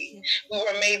figuratively. We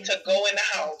were made to go in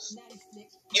the house.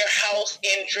 Your house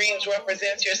in dreams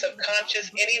represents your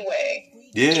subconscious anyway.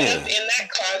 Yeah. Jump in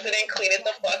that closet and clean it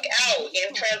the fuck out.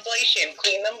 In translation,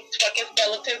 clean them fucking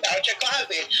skeletons out your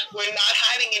closet. We're not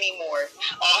hiding anymore.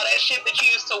 All that shit that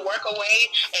you used to work away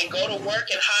and go to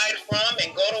work and hide from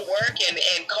and go to work and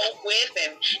cope with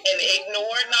and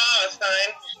ignore. Nah,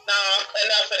 son. Nah,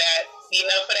 enough of that.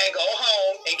 Enough of that. Go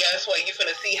home, and guess what? You're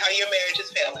finna see how your marriage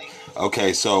is failing.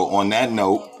 Okay, so on that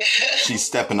note, she's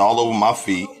stepping all over my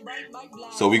feet.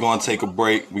 So we're gonna take a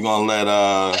break. We're gonna let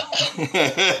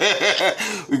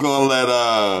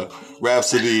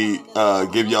Rhapsody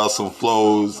give y'all some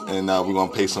flows, and we're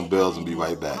gonna pay some bills and be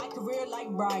right back.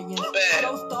 Brian.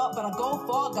 Don't stop, but I go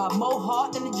far. Got more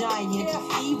heart than a giant.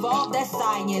 Evolve, that's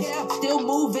science. Still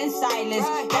move in silence.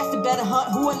 That's the better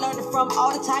hunt. Who I learned it from?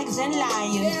 All the tigers and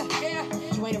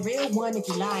lions. You ain't a real one if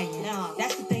you're lying.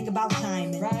 That's the thing about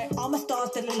timing. All my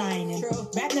stars still aligning.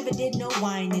 Rap never did no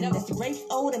whining. That's the great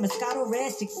old and Moscato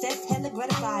Red. Success hella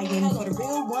gratifying. For the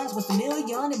real ones, what's a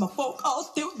million and my folk all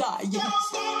still dying.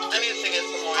 I need to get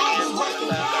some more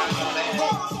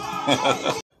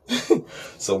hands.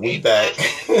 So we back.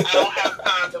 I don't have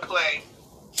time to play.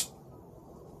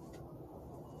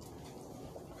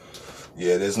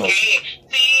 Yeah, there's no. See,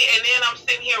 and then I'm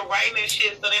sitting here writing and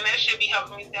shit, so then that should be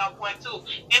helping me stay on point too.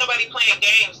 Ain't nobody playing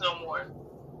games no more.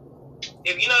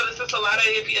 If you notice, it's a lot of,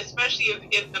 especially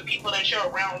if the people that you're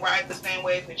around ride the same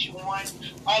way that you want,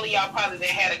 all of y'all probably then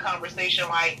had a conversation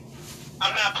like,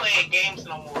 I'm not playing games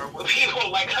no more with people.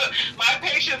 Like, my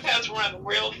patience has run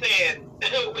real thin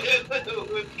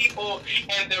with people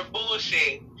and their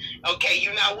bullshit. Okay,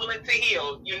 you're not willing to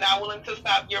heal. You're not willing to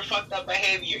stop your fucked up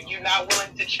behavior. You're not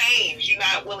willing to change. You're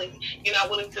not willing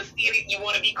to see it. You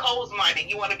want to be closed-minded.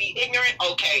 You want to be ignorant.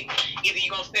 Okay, either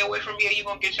you're going to stay away from me or you're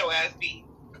going to get your ass beat.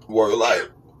 Word life.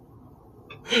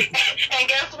 And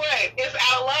guess what? It's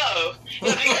out of love.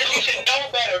 It's because you should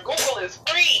know better. Google is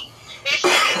free. There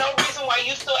should be no reason why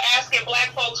you still asking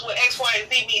black folks what X, Y,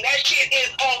 and Z mean. That shit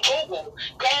is on Google.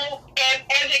 Go and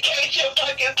educate your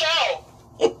fucking self.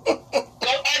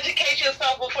 Go educate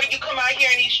yourself before you come out here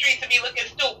in these streets and be looking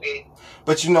stupid.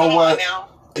 But you know what?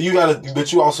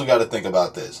 But you also gotta think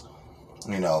about this.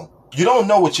 You know, you don't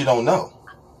know what you don't know.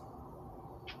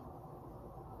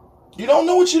 You don't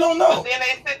know what you don't know. But then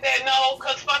they sit there, no,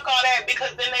 because fuck all that,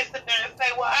 because then they sit there and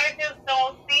say, well, I just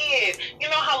don't see it. You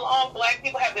know how long black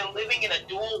people have been living in a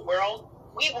dual world?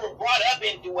 We were brought up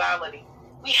in duality.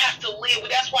 We have to live.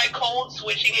 That's why code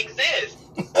switching exists.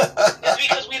 It's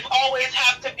because we've always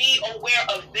have to be aware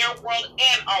of their world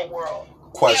and our world.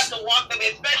 You have to walk them,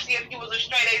 especially if you was a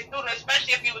straight A student,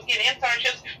 especially if you was getting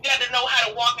internships, you have to know how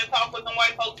to walk and talk with them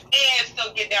white folks and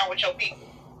still get down with your people.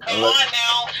 Come on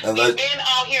now. We've been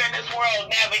out here in this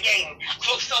world navigating.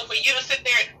 So for you to sit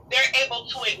there, they're able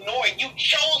to ignore it. You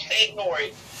chose to ignore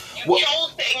it. You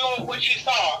chose to ignore what you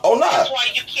saw. Oh, no. That's why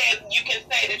you can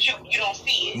say that you don't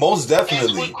see it. Most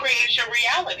definitely. That's what creates your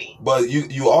reality. But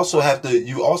you also have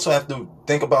to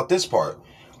think about this part.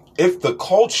 If the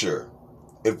culture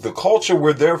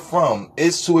where they're from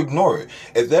is to ignore it,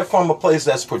 if they're from a place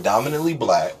that's predominantly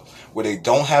black, where they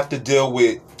don't have to deal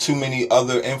with too many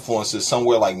other influences,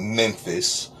 somewhere like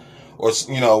Memphis, or,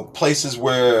 you know, places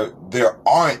where there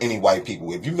aren't any white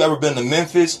people. If you've ever been to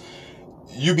Memphis,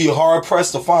 you'd be hard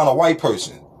pressed to find a white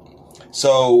person.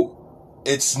 So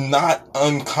it's not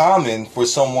uncommon for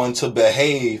someone to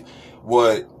behave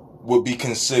what would be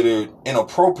considered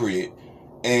inappropriate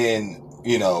in,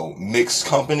 you know, mixed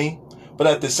company. But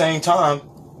at the same time,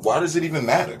 why does it even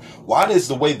matter? Why does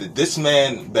the way that this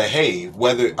man behave,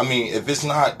 if it's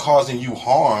not causing you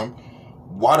harm,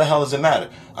 why the hell does it matter?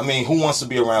 I mean, who wants to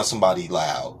be around somebody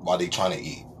loud while they trying to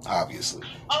eat? Obviously.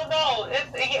 Oh, no.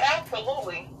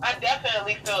 Absolutely. I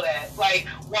definitely feel that. Like,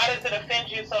 why does it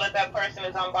offend you so that person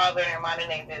is unbothered and minding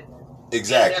their business?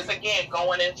 Exactly. And that's, again,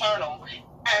 going internal,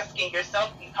 asking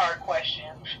yourself these hard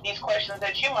questions, these questions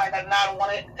that you might have not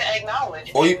wanted to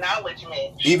acknowledge. Or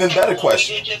acknowledgement. Even better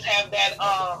question. We did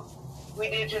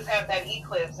just have that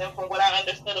eclipse, and from what I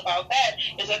understood about that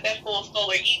is that full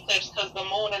solar eclipse, because the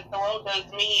moon and tarot does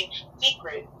mean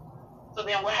secret. So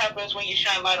then what happens when you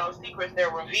shine light on secrets? They're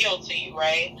revealed to you,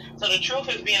 right? So the truth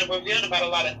is being revealed about a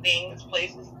lot of things,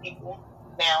 places, people,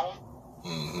 now.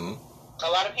 Mm-hmm. A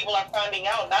lot of people are finding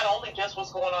out not only just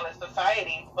what's going on in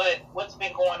society, but what's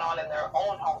been going on in their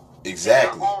own home.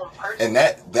 Exactly. Their own person. And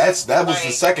that was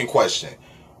the second question.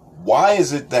 Why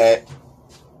is it that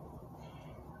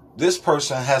this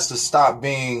person has to stop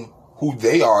being who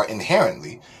they are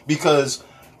inherently? Because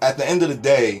at the end of the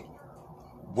day,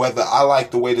 whether I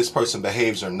like the way this person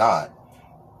behaves or not,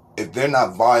 if they're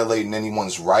not violating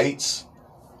anyone's rights,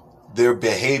 they're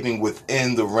behaving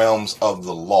within the realms of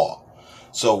the law.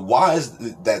 So why is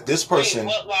that this person?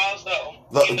 Wait, what laws though?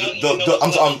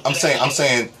 I'm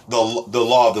saying the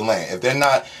law of the land. If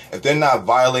they're not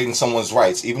violating someone's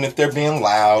rights, even if they're being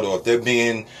loud or if they're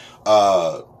being,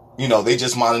 they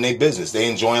just minding their business. They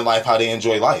enjoying life how they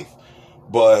enjoy life.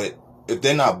 But if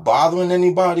they're not bothering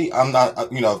anybody,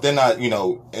 if they're not,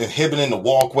 inhibiting the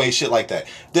walkway, shit like that,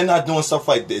 they're not doing stuff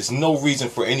like this. No reason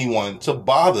for anyone to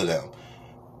bother them.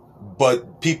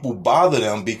 But people bother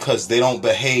them because they don't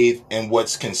behave in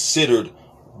what's considered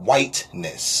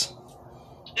whiteness.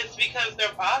 It's because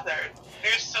they're bothered.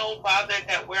 They're so bothered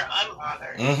that we're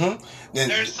unbothered. Mm-hmm.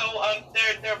 They're so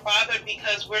they're bothered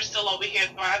because we're still over here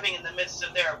thriving in the midst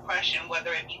of their oppression,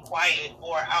 whether it be quiet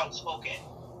or outspoken.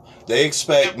 They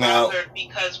expect they're now bothered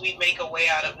because we make a way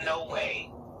out of no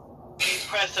way. You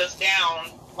press us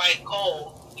down like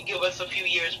coal. You give us a few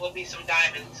years, we'll be some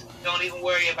diamonds. Don't even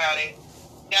worry about it.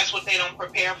 That's what they don't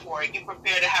prepare for. You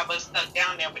prepare to have us stuck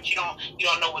down there, but you don't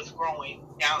know what's growing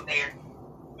down there.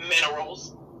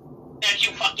 Minerals that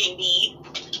you fucking need.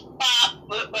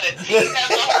 But see, that's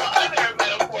a whole other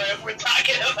metaphor if we're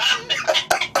talking about that.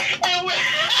 And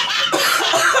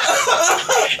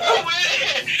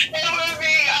we're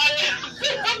being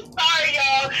honest. I'm sorry,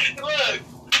 y'all. Look,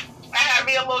 I had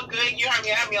me a little good. You heard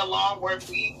me. I had me a long work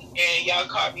week, and y'all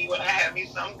caught me when I had me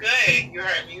some good. You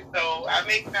heard me. So I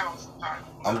make sounds sometimes.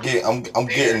 I'm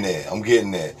getting there. I'm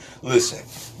getting there. Listen,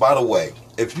 by the way,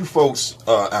 if you folks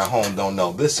at home don't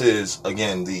know, this is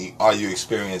again the Are You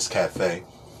Experienced Cafe,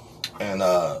 and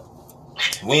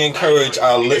we encourage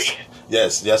our listeners.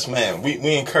 Yes, ma'am.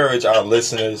 We encourage our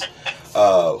listeners,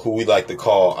 who we like to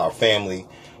call our family,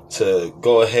 to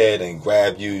go ahead and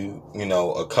grab you,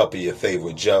 a cup of your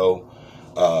favorite Joe,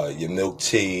 your milk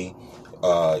tea,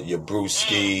 your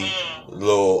brewski,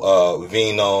 little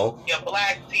vino, your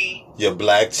black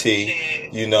tea,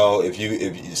 if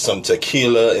you some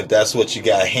tequila, if that's what you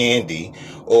got handy,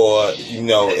 or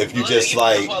if you just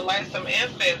like some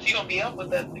incense, you gonna be up with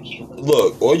that tequila.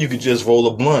 Look, or you could just roll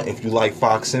a blunt if you like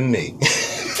Fox and Me.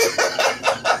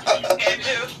 And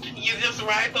you just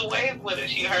ride the wave with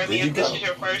us. You heard me. If this is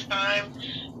your first time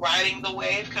riding the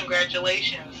wave,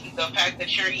 congratulations. The fact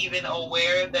that you're even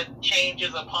aware that change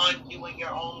is upon you in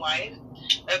your own life,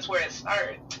 that's where it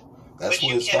starts. That's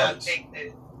where it starts. Take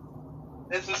this.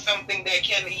 This is something that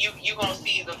you gonna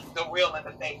see the real and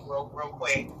the fake real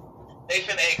quick. They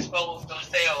finna expose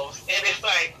themselves, and it's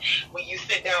like when you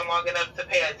sit down long enough to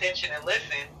pay attention and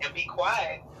listen and be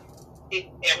quiet,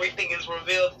 everything is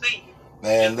revealed to you.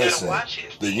 Man, listen,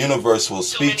 the universe will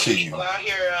speak to you out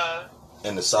here,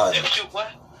 in the silence.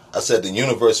 What? I said the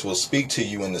universe will speak to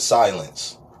you in the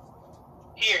silence.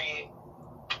 Period.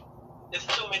 There's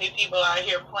too many people out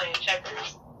here playing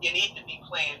checkers. You need to be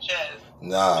playing chess.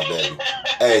 Nah, baby.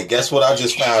 Hey, guess what I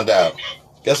just found out?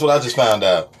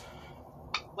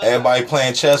 Everybody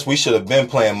playing chess, we should have been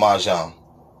playing Mahjong.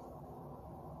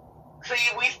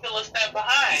 See, we still a step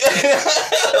behind.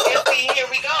 See, here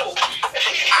we go.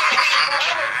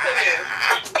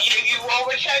 You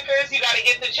over checkers, you got to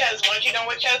get the chess. Once you know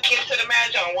what chess, get to the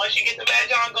Mahjong. Once you get the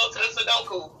Mahjong, go to the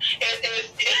Sudoku. It's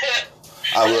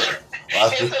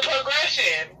a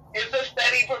progression. It's a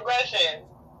steady progression.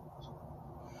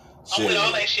 Shit. I'm with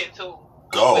all that shit too.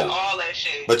 Go. I'm with all that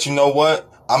shit. But you know what?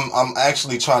 I'm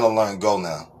actually trying to learn Go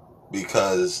now.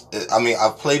 Because,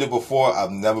 I've played it before.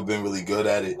 I've never been really good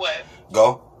at it. What?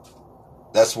 Go.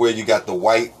 That's where you got the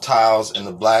white tiles and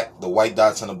the white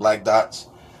dots and the black dots.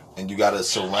 And you got to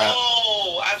surround.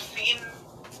 Oh, I've seen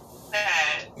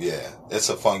that. Yeah, it's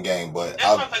a fun game, but that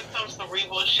sounds like some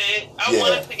cerebral shit. I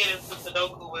wanted to get into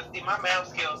Sudoku, but see, my math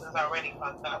skills is already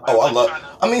fucked up.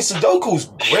 Sudoku's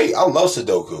great. I love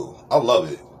Sudoku. I love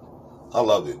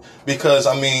it because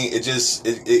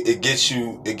it gets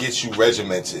you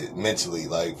regimented mentally,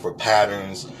 like for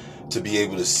patterns. to be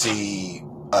able to see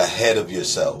ahead of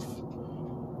yourself.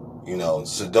 You know,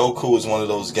 Sudoku is one of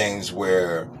those games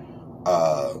where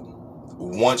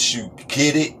once you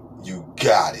get it, you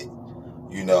got it.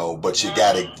 You know, but you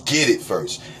gotta get it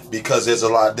first, because there's a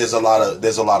lot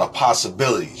of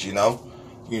possibilities. You know,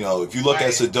 if you look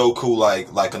at Sudoku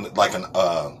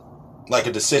like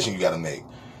a decision you gotta make,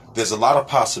 there's a lot of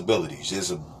possibilities.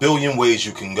 There's a billion ways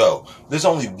you can go. There's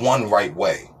only one right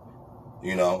way.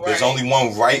 You know, there's only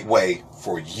one right way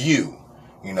for you.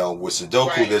 You know, with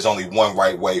Sudoku, there's only one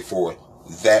right way for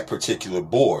that particular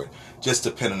board, just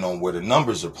depending on where the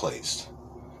numbers are placed.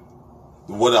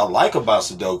 What I like about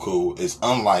Sudoku is,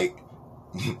 unlike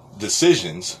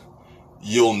decisions,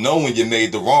 you'll know when you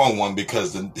made the wrong one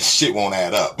because the shit won't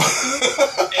add up.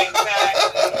 Exactly.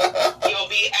 You'll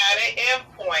be at an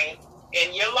endpoint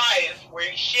in your life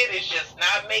where shit is just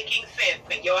not making sense,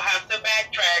 and you'll have to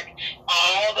backtrack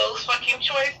all those fucking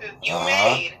choices you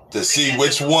made to see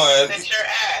which one that you're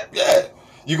at. Yeah,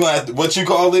 you gonna have to, what you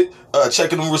call it,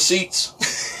 checking them receipts.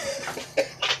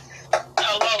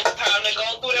 Hello, it's time to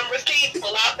go through them receipts.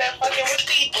 Pull out that fucking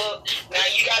receipt book. Now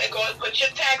you gotta go and put your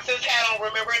taxes hat on.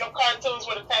 Remember in them cartoons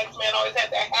where the tax man always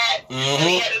had that hat, and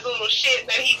he had his little shit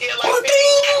that he did like this.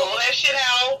 Pull that shit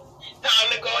out.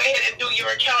 Time to go ahead and do your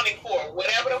accounting for it.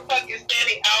 Whatever the fuck is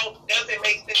standing out doesn't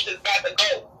make sense. It's got to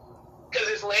go, because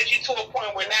it's led you to a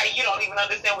point where now you don't even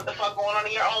understand what the fuck going on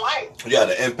in your own life. Yeah,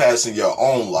 the impasse in your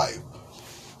own life.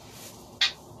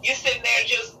 You're sitting there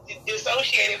just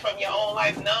dissociated from your own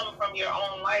life, numb from your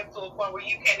own life, to a point where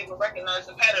you can't even recognize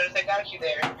the patterns that got you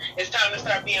there. It's time to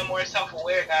start being more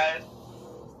self-aware, guys.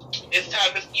 It's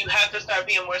time to, you have to start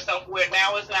being more self-aware.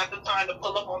 Now is not the time to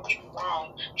pull up on people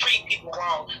wrong, treat people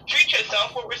wrong. Treat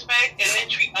yourself with respect, and then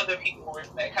treat other people with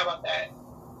respect. How about that?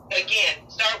 Again,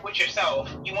 start with yourself.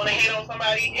 You want to hate on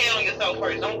somebody? Hate on yourself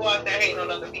first. Don't go out there hating on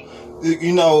other people.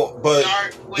 You know, but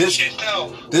start with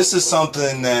yourself. This is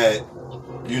something that,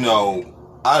 you know,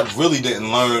 I really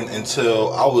didn't learn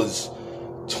until I was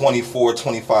 24,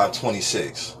 25,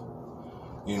 26.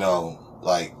 You know,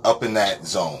 like up in that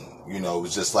zone. You know, it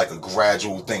was just like a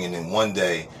gradual thing. And then one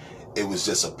day it was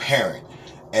just apparent.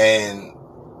 And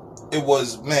it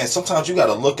was, man, sometimes you got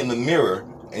to look in the mirror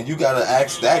and you got to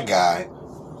ask that guy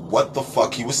what the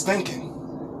fuck he was thinking.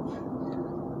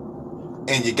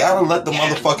 And you got to let the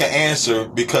motherfucker answer,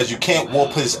 because you can't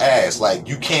whoop his ass. Like,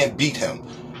 you can't beat him.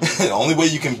 The only way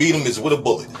you can beat him is with a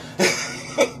bullet.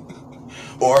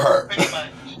 Or her.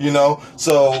 You know?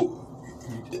 So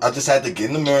I just had to get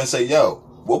in the mirror and say, yo,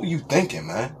 what were you thinking,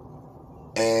 man?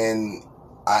 And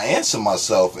I answered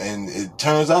myself, and it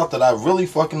turns out that I really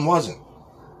fucking wasn't.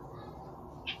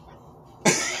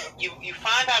 You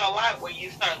find out a lot when you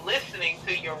start listening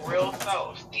to your real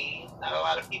self, Steve. Not a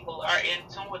lot of people are in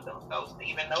tune with themselves to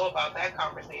even know about that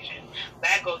conversation.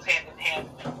 That goes hand in hand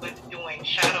with doing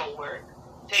shadow work,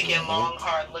 taking long,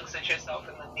 hard looks at yourself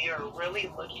in the mirror,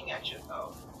 really looking at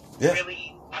yourself,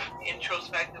 really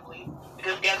introspectively.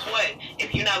 Because guess what?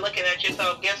 If you're not looking at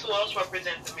yourself, guess who else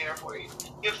represents the mirror for you?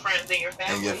 Your friends and your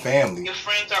family. And your family. Your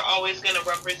friends are always going to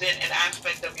represent an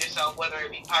aspect of yourself, whether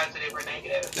it be positive or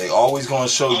negative. They always going to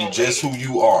show you just who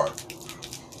you are.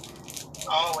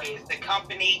 Always. The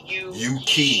company you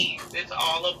keep. It's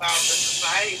all about the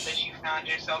societies that you found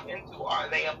yourself into. Are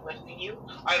they uplifting you?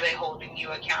 Are they holding you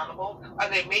accountable? Are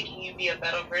they making you be a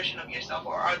better version of yourself?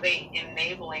 Or are they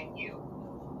enabling you?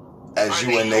 As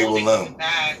you enable them.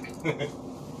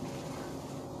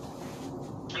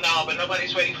 No, but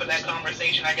nobody's ready for that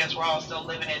conversation. I guess we're all still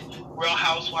living in Real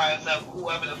Housewives of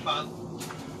whoever the fuck.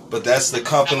 But that's the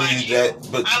company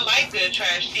But I like good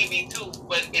trash TV too,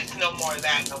 but it's no more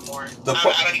that no more.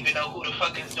 I don't even know who the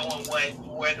fuck is doing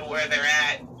what, where they're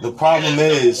at. The problem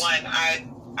is, I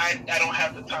don't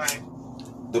have the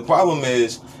time. The problem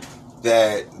is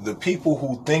that the people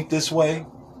who think this way,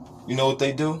 you know what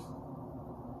they do?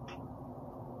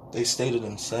 They stay to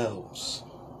themselves.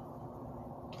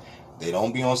 They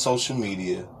don't be on social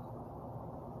media.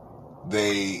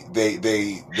 They I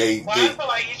feel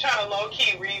like you're trying to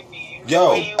low-key read me.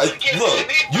 Yo,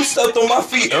 look, you stepped on my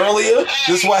feet earlier.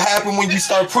 This is what happened when you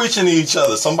start preaching to each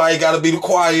other. Somebody got to be the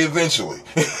choir eventually.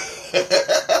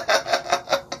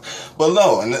 But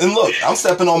no, and look, I'm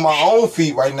stepping on my own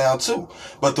feet right now too.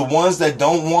 But the ones that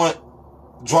don't want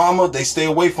drama, they stay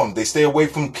away from. They stay away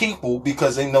from people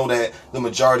because they know that the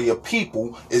majority of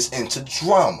people is into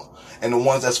drama. And the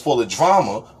ones that's full of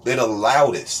drama, they're the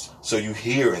loudest. So you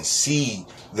hear and see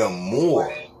them more.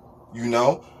 Right. You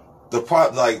know?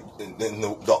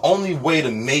 The only way to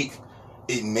make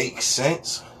it make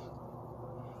sense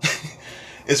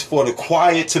is for the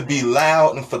quiet to be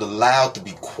loud and for the loud to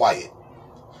be quiet.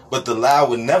 But the loud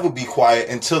would never be quiet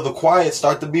until the quiet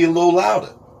start to be a little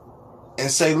louder. And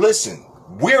say, listen,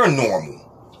 we're normal.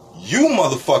 You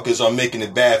motherfuckers are making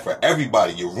it bad for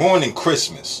everybody. You're ruining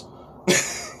Christmas.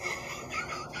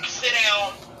 Sit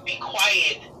down, be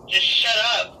quiet, just shut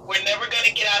up. We're never going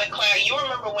to get out of class. You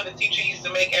remember when the teacher used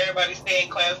to make everybody stay in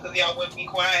class because y'all wouldn't be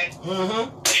quiet?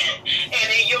 Mm-hmm. And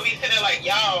then you'll be sitting there like,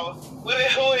 y'all, who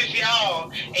is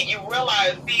y'all? And you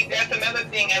realize, see, that's another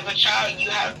thing. As a child, you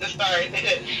have to start,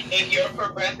 if you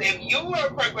were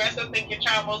a progressive thinking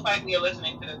child, most likely you're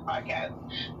listening to this podcast.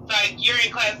 So like, you're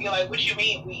in class, you're like, what you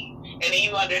mean we? And then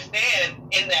you understand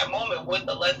in that moment what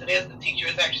the lesson is the teacher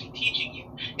is actually teaching you,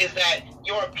 is that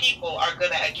your people are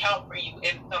going to account for you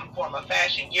in some form of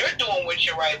fashion. You're doing what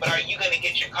you're right, but are you going to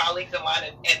get your colleagues in line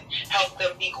and help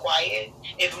them be quiet?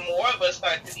 If more of us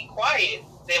start to be quiet,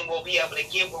 then we'll be able to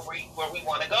get where we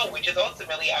want to go, which is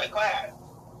ultimately out of class.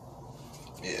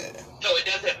 Yeah. So it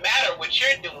doesn't matter what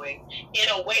you're doing. In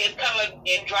a way, it's kind of like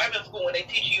in driving school when they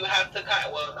teach you have to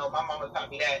well, no, my mama taught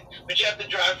me that, but you have to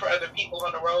drive for other people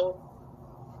on the road.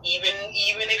 Even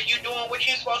if you're doing what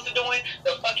you're supposed to doing,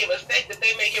 the fucking mistake that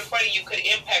they make in front of you could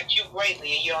impact you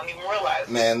greatly, and you don't even realize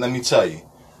it. Man, let me tell you.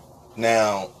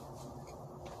 Now,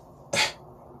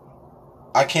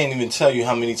 I can't even tell you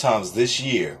how many times this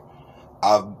year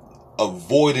I've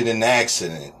avoided an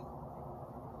accident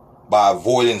by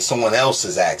avoiding someone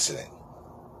else's accident.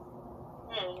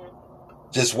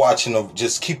 Mm-hmm.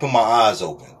 Just keeping my eyes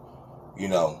open. You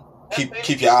know,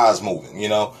 keep your eyes moving, you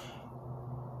know.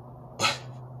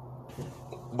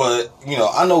 But, you know,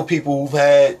 I know people who've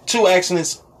had 2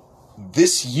 accidents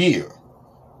this year.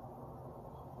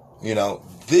 You know,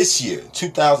 this year,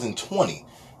 2020.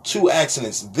 2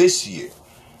 accidents this year.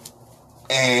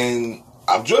 And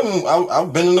I've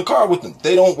been in the car with them.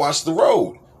 They don't watch the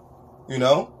road. You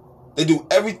know? They do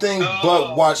everything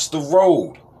but watch the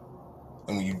road.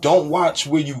 And when you don't watch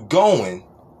where you're going,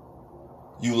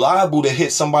 you liable to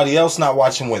hit somebody else not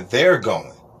watching where they're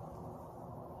going.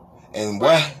 And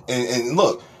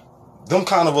look, them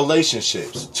kind of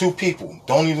relationships, 2 people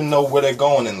don't even know where they're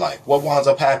going in life. What winds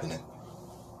up happening?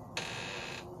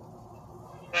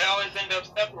 They always end up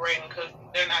separating because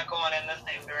they're not going in the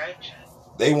same direction.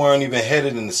 They weren't even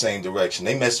headed in the same direction.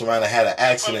 They messed around and had an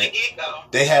accident. From the get-go.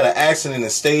 They had an accident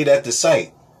and stayed at the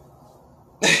site.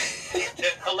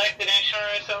 Just collected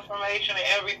insurance information and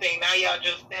everything. Now y'all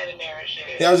just standing there and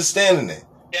shit. Y'all just standing there.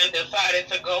 Then decided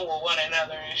to go with one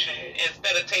another and shit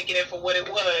instead of taking it for what it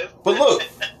was. But look,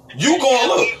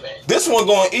 this one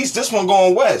going east, this one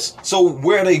going west. So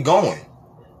where are they going?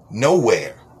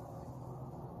 Nowhere.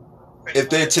 If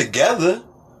they're together.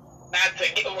 Not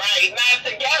together.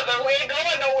 We ain't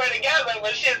going nowhere together,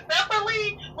 but shit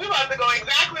separately, we about to go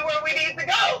exactly where we need to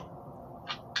go.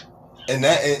 And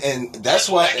that's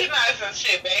why. Recognizing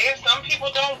shit, babe. Some people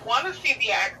don't want to see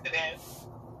the accident.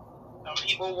 Some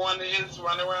people want to just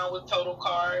run around with total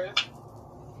cars.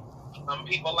 Some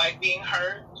people like being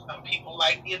hurt. Some people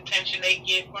like the attention they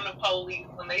get from the police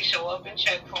when they show up and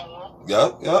check for them.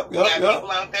 Yep.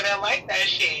 People out there that like that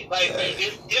shit. Like,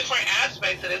 it's different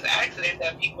aspects of this accident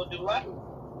that people do like.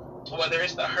 Whether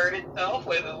it's the hurt itself,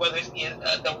 whether it's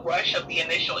the rush of the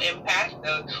initial impact,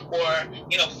 or,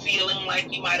 you know, feeling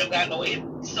like you might have gotten away.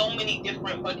 So many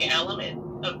different fucking elements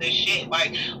of this shit.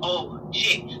 Like, oh,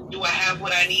 shit, do I have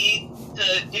what I need?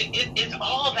 It's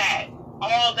all that.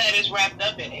 All that is wrapped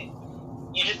up in it.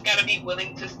 You just gotta be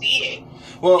willing to see it.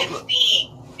 Well,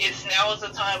 it's now is the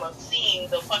time of seeing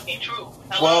the fucking truth.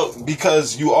 Well,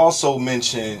 because you also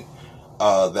mentioned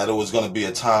that it was going to be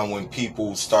a time when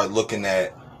people start looking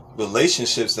at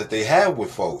relationships that they have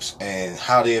with folks and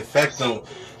how they affect them.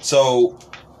 So,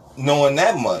 knowing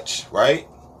that much, right?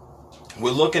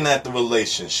 We're looking at the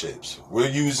relationships. We're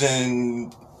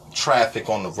using traffic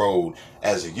on the road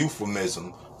as a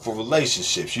euphemism for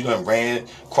relationships. You done ran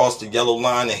across the yellow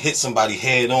line and hit somebody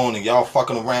head on, and y'all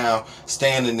fucking around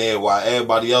standing there while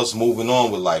everybody else moving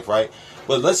on with life, right?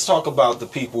 But let's talk about the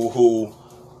people who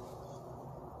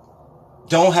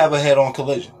don't have a head-on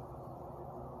collision.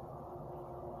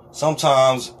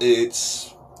 Sometimes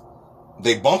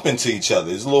they bump into each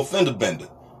other. It's a little fender bender.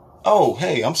 Oh,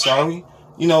 hey, I'm sorry.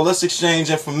 You know, let's exchange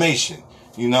information,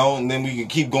 you know, and then we can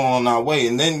keep going on our way.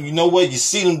 And then, you know what? You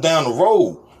see them down the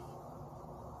road.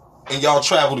 And y'all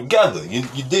travel together. You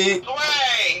did?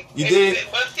 Right. You did?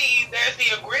 But see, there's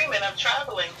the agreement of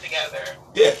traveling together.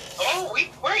 Yeah. Oh,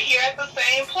 we're here at the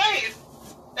same place.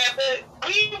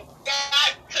 We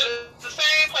got to the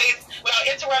same place without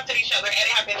interrupting each other, and it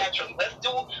happened naturally. Let's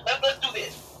do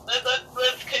this.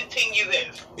 Let's continue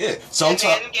this. Yeah. Sometimes.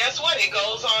 And then guess what? It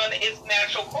goes on its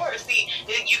natural course. See,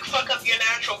 you fuck up your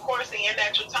natural course and your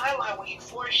natural timeline when you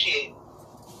force shit.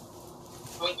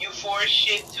 when you force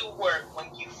shit to work,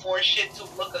 when you force shit to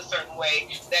look a certain way,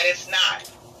 that it's not.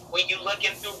 When you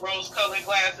looking through rose-colored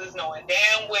glasses, knowing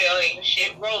damn well ain't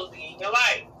shit rosy in your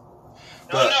life.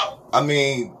 No. I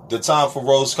mean, the time for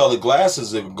rose-colored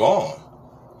glasses are gone.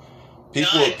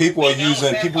 People are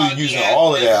using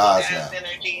all of their eyes now.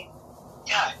 Energy.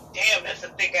 God damn, that's a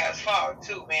thick ass fog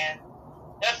too, man.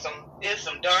 It's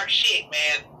some dark shit,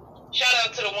 man. Shout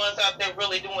out to the ones out there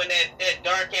really doing that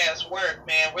dark ass work,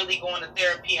 man. Really going to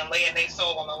therapy and laying their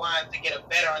soul on the line to get a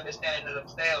better understanding of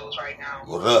themselves right now.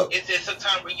 What up? It's a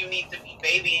time where you need to be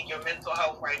babying your mental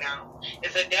health right now.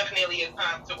 It's definitely a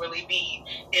time to really be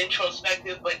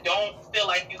introspective, but don't feel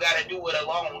like you got to do it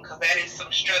alone, because that is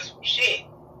some stressful shit.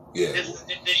 Yeah.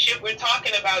 The shit we're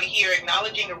talking about here,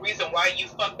 acknowledging the reason why you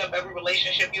fucked up every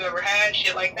relationship you ever had,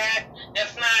 shit like that,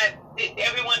 that's not,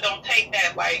 everyone don't take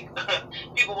that like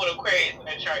people with Aquarius in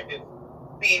their chart do.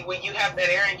 See, when you have that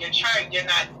air in your chart, you're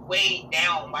not weighed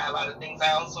down by a lot of things.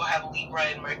 I also have Libra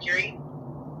and Mercury.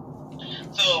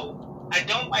 So I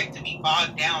don't like to be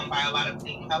bogged down by a lot of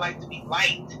things. I like to be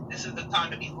light. This is the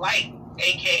time to be light,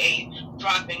 aka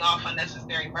dropping off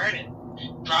unnecessary burden,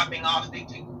 dropping off the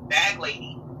bag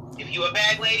lady. If you're a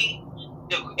bag lady,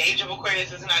 the age of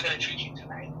Aquarius is not going to treat you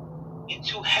tonight. You're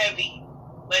too heavy.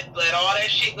 Let all that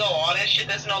shit go. All that shit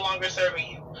that's no longer serving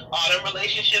you. All them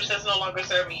relationships that's no longer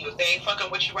serving you. If they ain't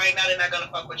fucking with you right now, they're not going to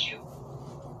fuck with you.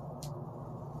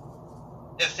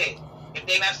 That's it. If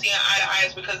they're not seeing eye to eye,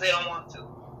 it's because they don't want to.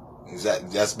 Exactly.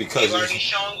 That's because they've already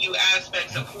shown you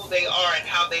aspects of who they are and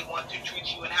how they want to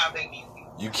treat you and how they view you.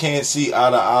 You can't see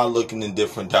eye to eye looking in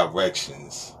different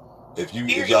directions. If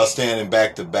y'all standing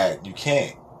back to back, you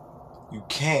can't. You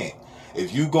can't.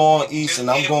 If you going east and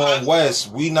I'm going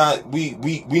west, we not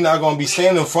gonna be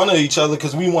standing in front of each other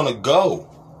because we want to go.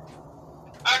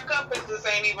 Our compasses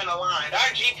ain't even aligned.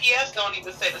 Our GPS don't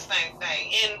even say the same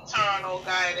thing. Internal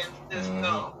guidance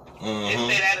system. They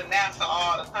say that in NASA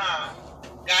all the time.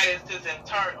 Guidance is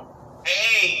internal.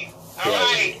 Hey, all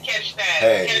right, catch that.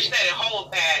 Hey. Catch that and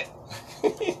hold that.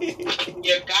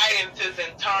 Your guidance is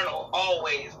internal,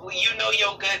 always. You know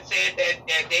your gut said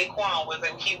that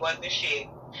Daquan he wasn't shit.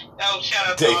 Oh, shout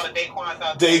out to all the Daquans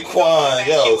out there. Daquan,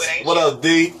 yo, what up,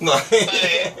 D? But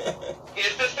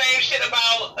it's the same shit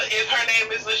about if her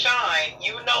name is LaShawn.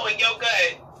 You know in your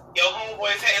gut, your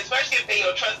homeboys, especially if they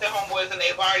your trusted homeboys and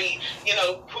they've already,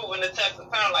 proven the test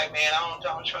of time, like, man, I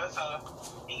don't trust her.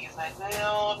 And he's like,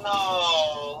 hell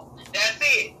no. That's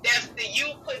it. That's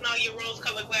you putting on your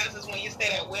rose-colored glasses when you say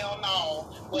that, well, no.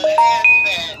 Well, that ass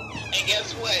that. And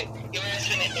guess what? Your ass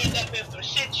gonna end up in some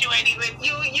shit you ain't even,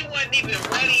 you wasn't even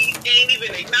ready, ain't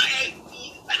even ignited.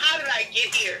 How did I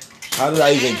get here? How did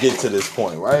I even get to this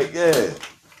point, right? Yeah. It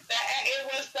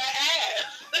was the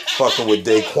ass. Fucking with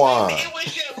Daquan. It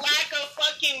was your lack of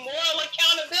fucking moral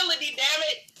accountability, damn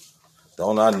it.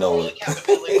 Don't I know moral it?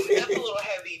 Accountability. That's a little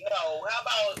heavy. No. How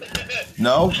about...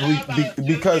 No,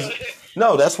 because...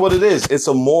 No, that's what it is. It's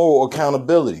a moral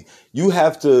accountability. You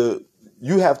have to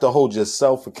hold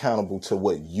yourself accountable to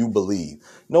what you believe.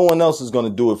 No one else is going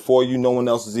to do it for you. No one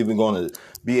else is even going to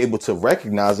be able to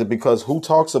recognize it, because who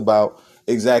talks about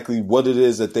exactly what it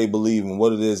is that they believe and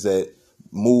what it is that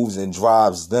moves and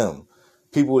drives them?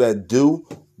 People that do,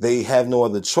 they have no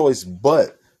other choice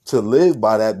but to live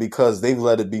by that because they've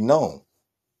let it be known.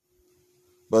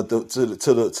 But to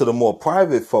the more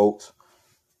private folks,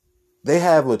 they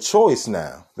have a choice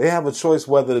now. They have a choice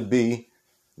whether to be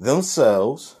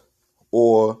themselves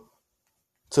or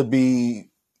to be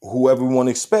who everyone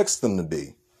expects them to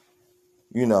be.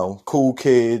 Cool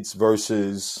kids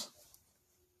versus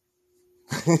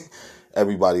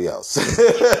everybody else. Give me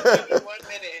 1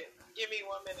 minute.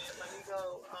 Let me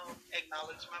go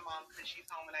acknowledge my mom because she's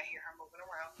home and I hear her moving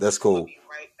around. That's cool. We'll be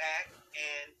right back,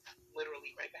 and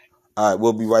literally right back. All right,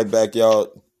 we'll be right back,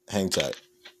 y'all. Hang tight.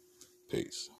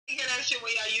 Peace. You hear that shit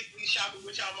when y'all used to be shopping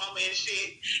with y'all mama and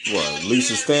shit? What,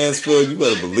 Lisa Stansfield? You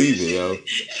better believe it, yo.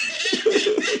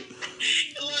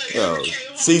 Yo,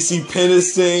 CeCe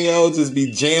Peniston, yo, just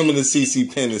be jamming the CeCe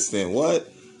Peniston. What?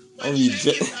 But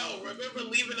remember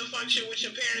leaving a function with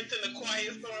your parents and the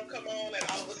quiet storm come on and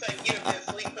all of a sudden you have been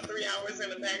asleep for 3 hours in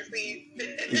the backseat?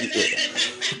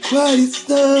 Quiet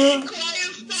storm,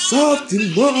 soft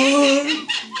and warm.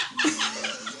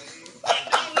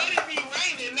 Don't let it be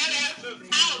raining. That ass is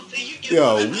out till you get Yo,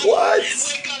 what?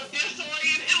 Wake up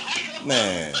disoriented.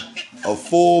 Man, a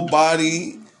full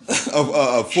body,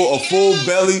 a full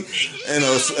belly, and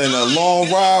a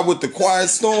long ride with the quiet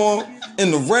storm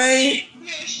in the rain.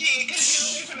 Yeah, shit,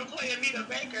 because you know they're going to play Anita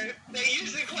Baker. They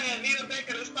usually play Anita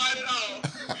Baker to start it off.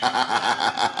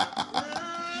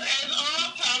 And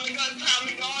all time to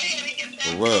go ahead and get that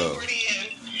For real.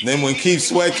 in. Then when Keith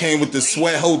Sweat came with the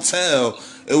Sweat Hotel,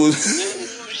 it was.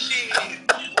 Shit.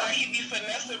 Like he be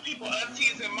finessing people,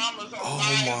 aunties and mamas on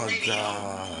Oh my radio.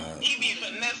 God. He be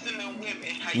finessing them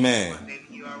women. How you Man. doing, baby?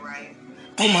 You alright?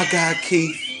 Oh my God,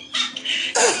 Keith.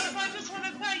 I just want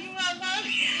to tell you I love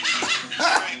you.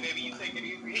 Alright, baby, you take it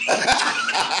easy.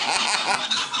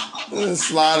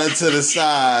 Slide it to the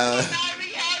side. I be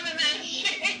having that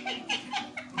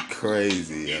shit.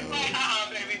 Crazy, yo. Like,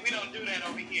 baby, we don't do that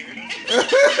over here.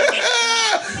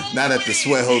 Not at the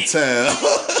Sweat Hotel.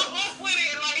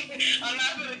 I'm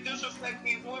not gonna disrespect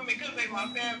these women because they my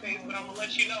fan base, but I'm gonna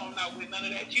let you know I'm not with none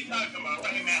of that you talking about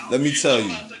right now. Let me tell I'm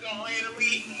you. about to go ahead and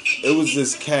leave. It was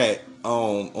this cat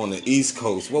on the East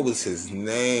Coast. What was his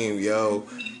name, yo?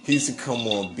 He used to come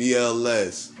on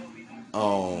BLS.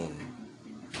 Oh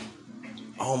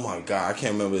my God, I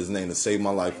can't remember his name to save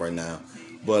my life right now.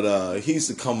 But he used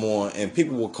to come on, and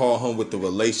people would call him with the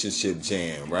relationship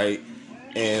jam, right?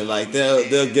 And like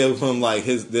they'll give him like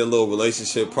their little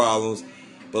relationship problems.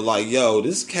 But like, yo,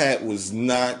 this cat was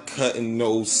not cutting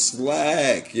no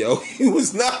slack, yo. He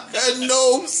was not cutting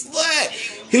no slack.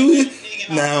 He was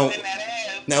now,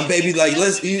 baby, like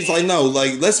he's like, no,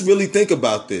 like let's really think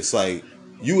about this. Like,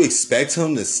 you expect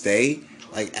him to stay?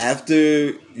 Like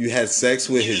after you had sex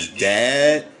with his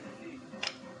dad?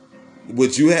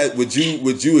 Would you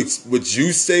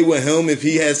stay with him if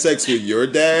he had sex with your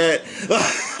dad?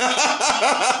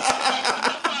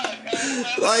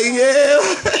 Like, yeah.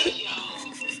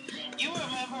 You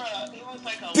remember it was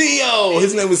like a Theo.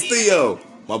 His name was Theo.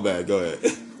 My bad. Go ahead.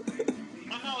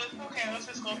 Oh, no, it's okay. I was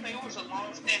just gonna say it was a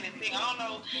long-standing thing. I don't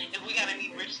know if we got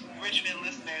any Richmond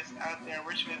listeners out there in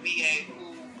Richmond, VA,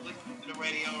 who listen to the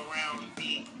radio around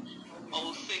the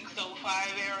 06,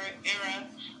 05 era.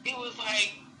 It was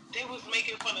like they was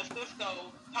making fun of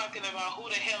Cisco, talking about who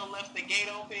the hell left the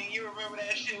gate open. You remember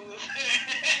that shit? Who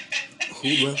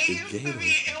left the gate open?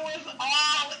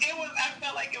 I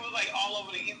felt like it was like all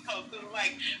over the East Coast. It was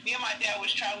like me and my dad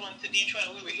was traveling to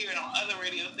Detroit and we were hearing on other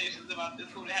radio stations about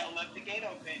this, who the hell left the gate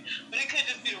open. But it could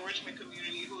just be the Richmond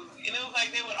community and it was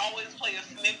like they would always play a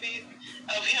snippet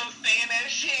of him saying that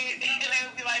shit and they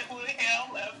would be like, who the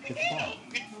hell left the gate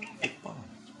open?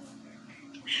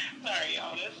 Sorry,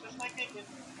 y'all. That's just like it.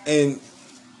 And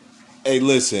hey,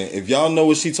 listen, if y'all know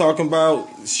what she talking about,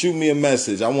 shoot me a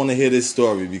message. I want to hear this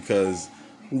story because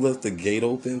who left the gate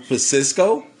open for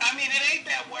Cisco? I mean, it ain't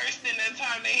that worse than the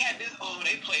time they had this. Oh,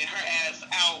 they played her ass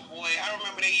out, boy. I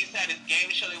remember they used to have this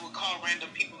game show. They would call random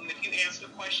people, and if you answer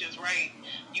the questions right,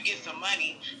 you get some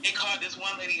money. They called this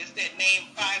one lady and said, name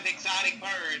 5 exotic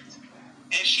birds,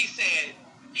 and she said,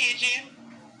 pigeon.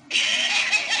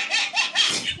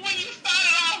 When you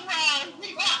started off wrong,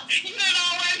 you did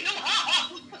already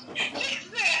wrong. She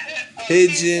said,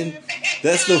 pigeon.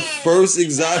 That's the first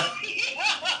exotic.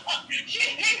 She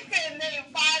said name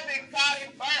 5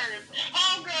 exotic birds.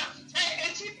 Homegirl said,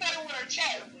 and she said it with her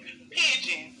chest.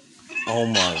 Pigeon. Oh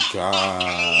my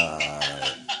God.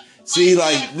 See,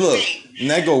 like, look, and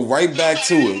that go right back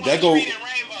to it. That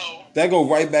go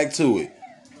right back to it.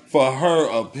 For her,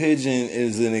 a pigeon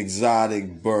is an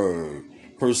exotic bird.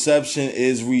 Perception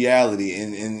is reality,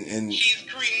 and she's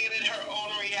created her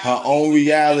own reality. Her own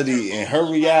reality, and her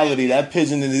reality, that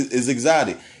pigeon is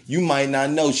exotic. You might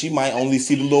not know. She might only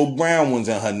see the little brown ones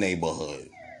in her neighborhood.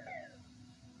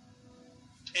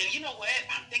 And you know what?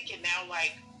 I'm thinking now,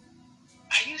 like,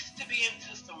 I used to be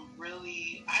into some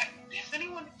really. Does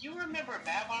anyone? You remember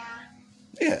Babar?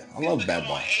 Yeah, I love Babar.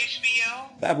 On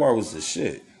HBO. Babar was the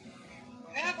shit.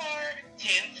 Babar,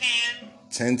 1010.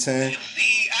 1010.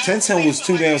 1010 was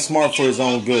too damn smart for his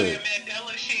own good.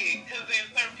 Mandela shit, because then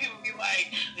certain people be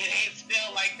like, it ain't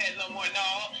spelled like that no more.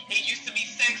 No, it used to be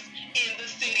Sex in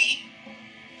the City.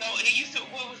 So it used to,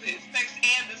 what was it? Sex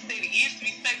and the City. It used to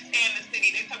be Sex and the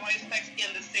City. They talk about it's Sex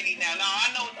in the City now. Now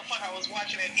I know what the fuck I was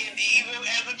watching at Indy, even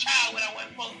as a child when I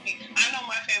wasn't supposed to be. I know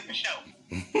my favorite show.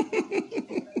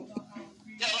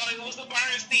 It was the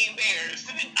Bernstein Bears.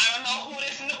 I don't know who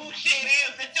this new shit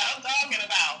is that y'all talking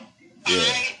about. Yeah.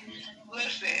 Alright?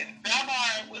 Listen,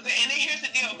 Babar was, and then here's the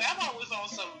deal. Babar was on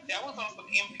some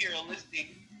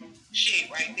imperialistic shit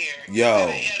right there. Yo.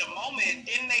 At a moment,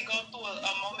 didn't they go through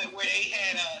a moment where they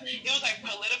had it was like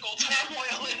political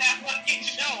turmoil in that fucking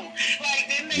show. Like,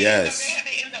 didn't they? Yes. They had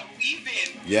to end up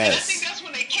leaving. Yes. And I think that's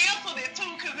when they canceled it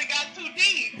too, because it got too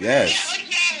deep. Yes.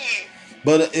 Yeah.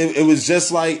 But it was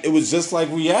just like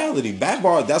reality.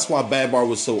 Babar, that's why Babar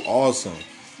was so awesome,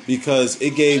 because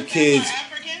it gave kids.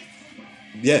 African?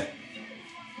 Yeah. They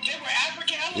were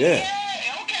African. Yeah.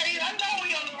 Okay, I know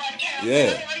we on the right path.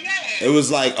 Yeah. It was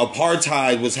like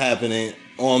apartheid was happening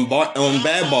on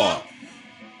Babar.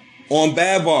 On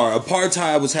Babar,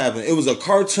 apartheid was happening. It was a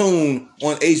cartoon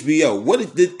on HBO.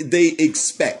 What did they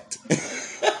expect? This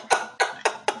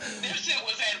shit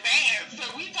was advanced. So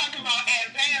we talking about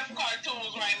advanced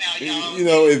cartoons right now, y'all. You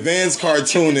know, advanced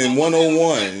cartooning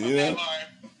 101, you know?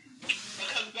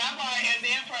 Because Babar, and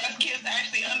then for us kids to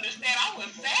actually understand, I was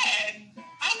sad.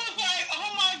 I was like,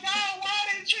 oh my God, why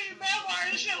they treat Babar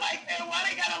and shit like that? Why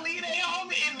they gotta leave their home?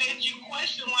 It made you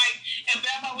question, like, and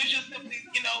Babar was just simply,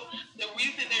 you know, the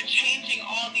reason they're changing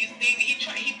all these things. He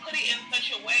put it in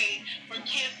such a way for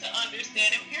kids to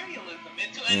understand imperialism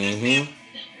and to understand.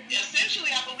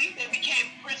 Essentially, I believe they became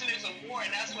prisoners of war,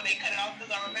 and that's when they cut it off.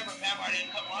 Because I remember Babar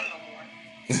didn't come on no more.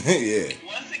 Yeah.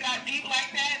 Once it got deep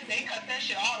like that, they cut that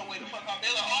shit all the way the fuck off.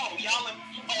 They're like,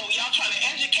 y'all trying to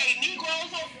educate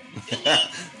Negroes?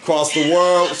 Across the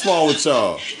world, what's wrong with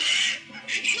y'all? What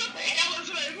the hell is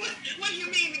that? What do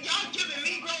you mean? Y'all giving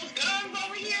Negroes guns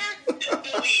over here?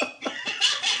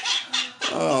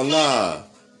 Oh, nah.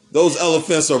 Those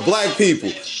elephants are black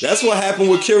people. That's what happened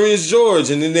with Curious George,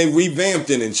 and then they revamped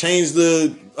it and changed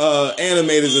the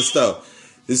animators and stuff.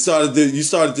 You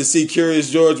started to see Curious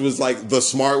George was like the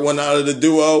smart one out of the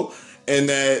duo, and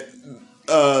that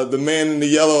the man in the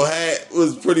yellow hat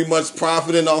was pretty much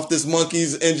profiting off this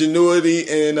monkey's ingenuity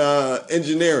and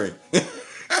engineering. And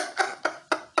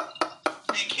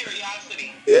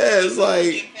curiosity. Yeah, it's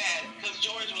like. Because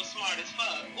George was smart as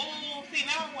fuck. Ooh, see,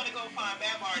 now I want to go find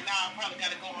Babar. Now I probably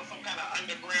got to go on some kind of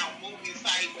underground movie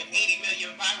site with 80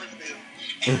 million viruses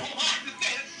and watch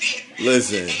that shit.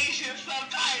 Listen. Asian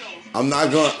subtitles. I'm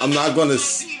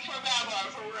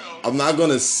not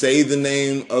gonna say the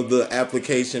name of the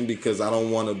application because I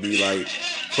don't want to be like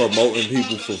promoting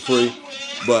people for free,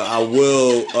 but I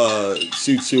will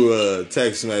shoot you a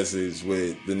text message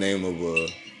with the name of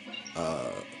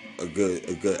a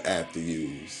good app to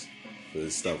use for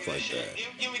stuff like that.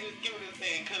 Give me this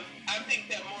thing, because I think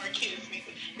that more kids need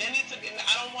to. They need to.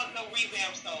 I don't want no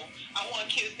revamps though. I want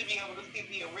kids to be able to see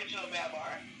the original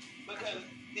Babar, because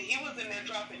he was in there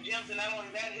dropping gems, and not only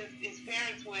that, his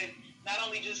parents would not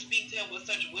only just speak to him with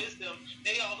such wisdom,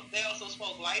 they also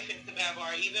spoke life into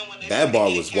Babar, even when they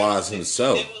Babar was wise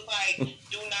himself. It was like,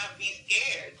 do not be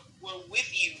scared. We're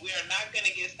with you. We are not going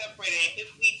to get separated. And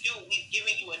if we do, we've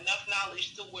given you enough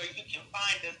knowledge to where you can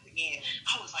find us again.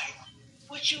 I was like,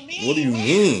 what you mean? What do you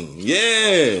mean?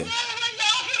 Yeah.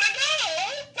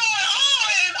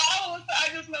 I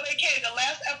just know they came. The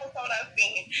last episode I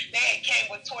seen, they had came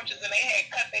with torches and they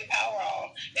had cut their power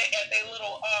off. They had their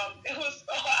little it was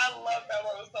so, I love that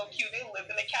one. It was so cute. They lived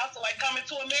in a castle like Coming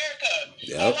to America.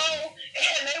 Yep. Hello?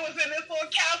 And they was in this little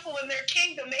castle in their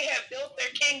kingdom. They had built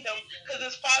their kingdom because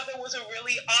his father was a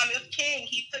really honest king.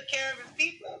 He took care of his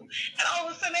people. And all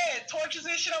of a sudden they had torches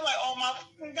and shit. I'm like, oh my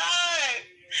God.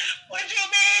 What you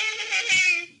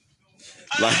mean?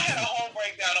 I had a whole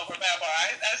breakdown over Babar.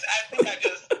 I think I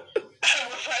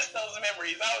repressed those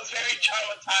memories. I was very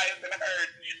traumatized and hurt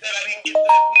that I didn't get to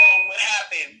know what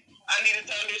happened. I needed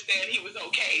to understand he was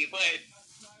okay, but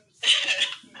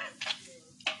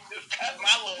just cut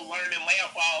my little learning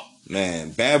lamp off.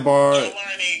 Man,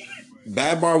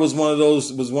 Babar was one of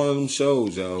them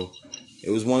shows, yo.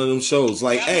 It was one of them shows.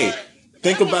 Like, hey,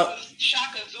 think about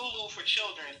Shaka Zulu for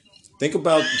children.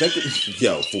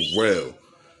 Yo, for real.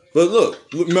 But look,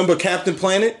 remember Captain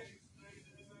Planet?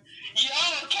 Yo,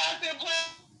 Captain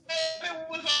Planet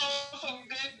was on some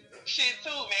good shit too,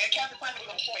 man. Captain Planet was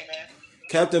on point, man.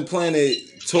 Captain Planet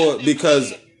taught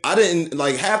because I didn't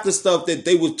like half the stuff that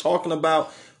they was talking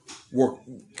about were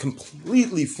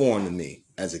completely foreign to me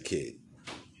as a kid.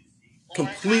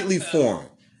 Completely foreign.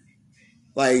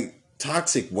 Like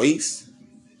toxic waste,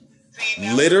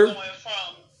 litter. Going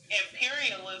from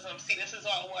imperialism. See, this is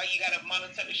all why you gotta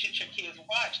monitor the shit your kids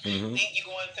watch. Mm-hmm. Then you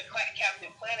go into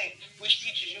Captain Planet, which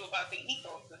teaches you about the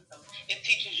ecosystem. It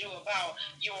teaches you about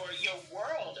your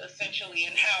world essentially,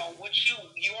 and how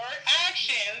your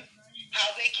actions, how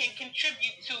they can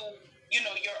contribute to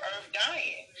your earth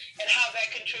dying, and how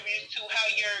that contributes to how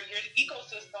your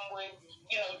ecosystem would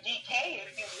decay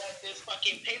if you let this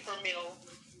fucking paper mill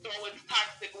throw its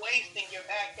toxic waste in your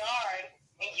backyard,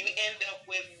 and you end up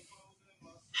with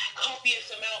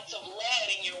copious amounts of lead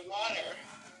in your water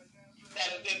that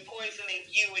have been poisoning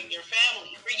you and your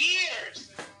family for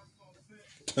years.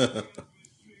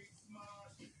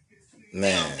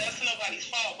 Man. That's nobody's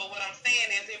fault, but what I'm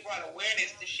saying is it brought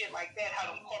awareness to shit like that, how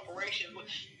them corporations would,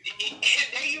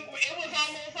 it was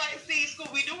almost like, see,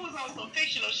 Scooby-Doo was on some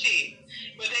fictional shit,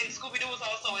 but then Scooby-Doo was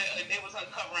also, they was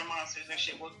uncovering monsters and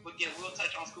shit. We'll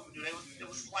touch on Scooby-Doo. It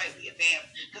was slightly advanced,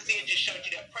 because it just showed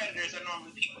you that predators are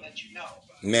normally people that you know.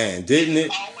 Man, didn't it?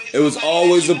 It was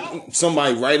always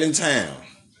somebody right in town.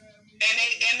 And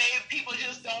they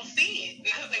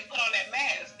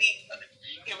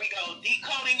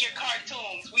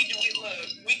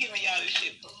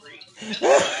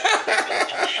We're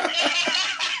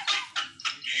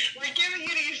giving you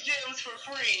these gems for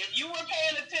free. If you were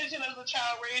paying attention as a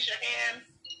child, raise your hand.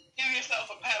 Give yourself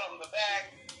a pat on the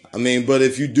back. I mean, but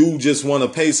if you do just want to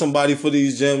pay somebody for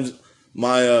these gems,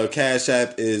 my Cash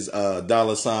App is $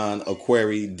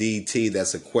 Aquari DT.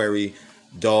 That's Aquari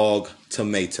Dog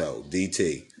Tomato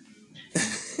DT.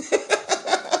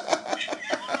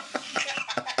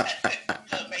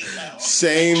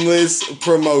 Shameless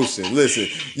promotion. Listen,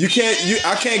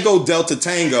 I can't go Delta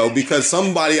Tango because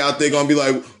somebody out there gonna be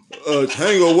like,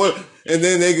 Tango what? And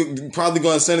then they probably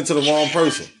gonna send it to the wrong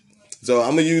person. So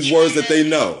I'm gonna use words that they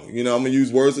know. I'm gonna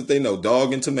use words that they know.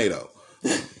 Dog and tomato.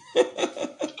 What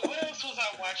else was I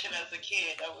watching as a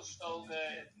kid that was so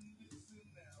good?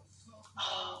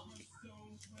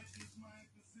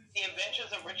 The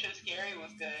Adventures of Richard Scarry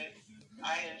was good.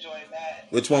 I enjoyed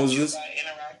that. Which one was this?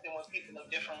 Interacting with people of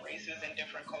different races and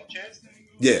different cultures.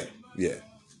 Yeah.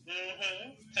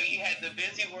 So you had the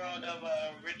busy world of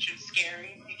Richard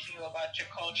Scarry teaching you about your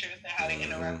cultures and how to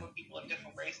interact with people of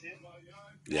different races.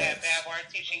 You had Babar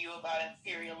teaching you about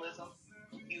imperialism.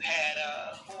 You had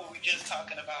who were we just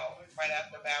talking about right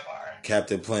after Babar?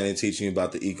 Captain Planet teaching you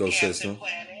about the ecosystem. Captain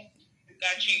Planet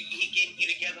he getting you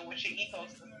together with your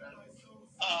ecosystem.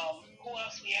 Who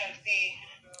else we had? See,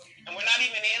 and we're not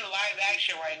even in live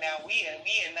action right now. We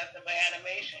in nothing but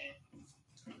animation.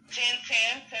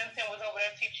 1010 was over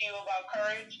there teaching you about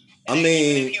courage. And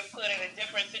if you put in a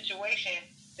different situation,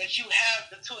 that you have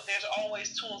the tools. There's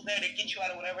always tools there to get you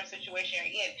out of whatever situation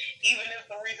you're in, even if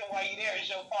the reason why you're there is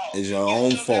your fault. It's your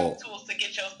own fault. Have tools to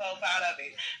get yourself out of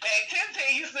it. Man,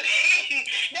 1010 used to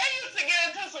get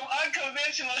into some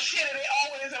unconventional shit, and they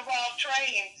always involved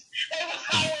trains. It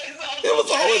was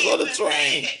always on the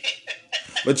train.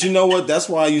 But you know what? That's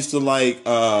why I used to like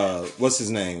what's his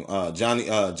name?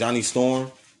 Johnny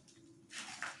Storm.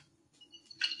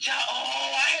 I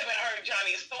haven't heard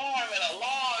Johnny Storm in a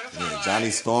long time. Yeah, Johnny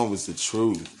Storm was the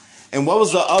truth. And what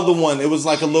was the other one? It was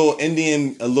like a little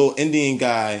Indian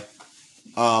guy.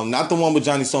 Not the one with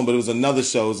Johnny Storm, but it was another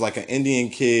show. It was like an Indian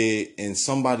kid and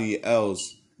somebody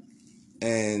else.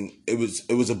 And it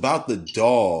was about the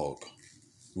dog,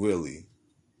 really.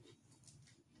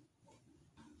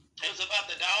 It was about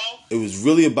the dog? It was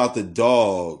really about the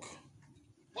dog.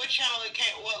 What channel it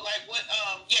came?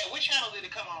 What channel did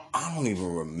it come on? I don't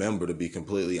even remember, to be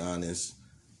completely honest.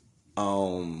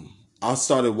 I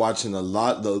started watching a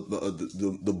lot.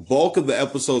 The bulk of the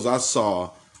episodes I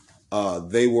saw,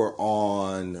 they were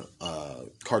on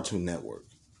Cartoon Network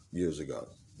years ago.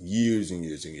 Years and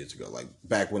years and years ago. Like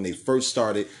back when they first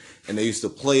started, and they used to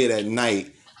play it at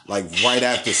night, like right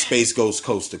after Space Ghost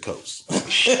Coast to Coast.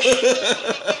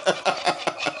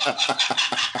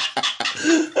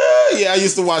 Yeah, I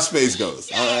used to watch Space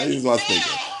Ghost. I used to watch Space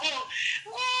Ghost.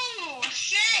 Oh,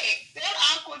 shit. That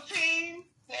Aqua Teen,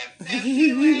 that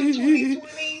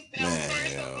 2020, that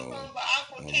first episode of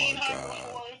Aqua Teen.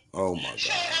 Oh my God.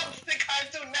 Shout out to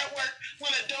Cartoon Network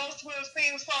when Adult Swim's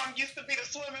theme song used to be the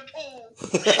swimming pool. From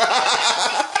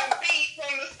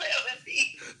the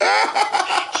 70s.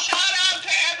 Shout out to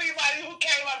everybody who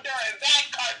came up during that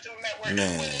Cartoon Network. When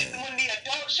the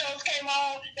adult shows came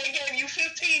on, they gave you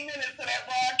 15 minutes of that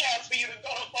broadcast for you to go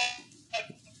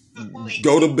to sleep.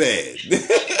 Go to bed. We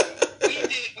didn't.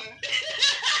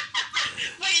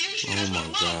 Oh my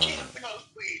God.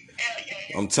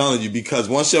 I'm telling you, because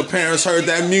once your parents heard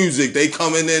that music, they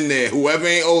coming in there. Whoever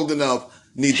ain't old enough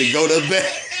need to go to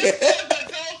bed.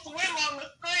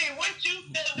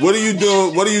 What are you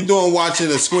doing? What are you doing watching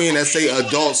a screen that say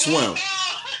Adult Swim?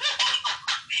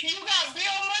 You got bill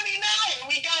money now. Here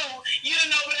we go. You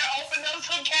done over there opened up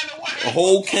some can of worms. A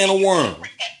whole can of worms.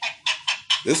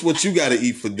 That's what you got to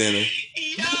eat for dinner.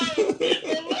 Yo, well,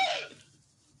 look.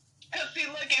 Cause see,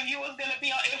 look,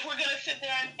 if we're gonna sit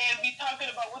there and be talking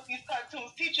about what these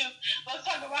cartoons teach us, let's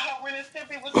talk about how Ren and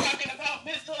Stimpy was talking about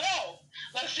mental health.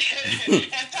 And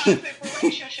toxic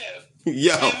relationships.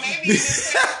 Yo. And maybe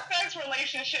sex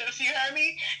relationships, you heard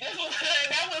me? That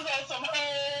was on some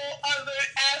whole other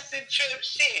acid trip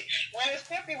shit. Ren and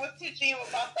Stimpy was teaching you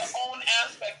about the own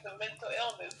aspects of mental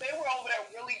illness. They were over there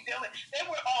really they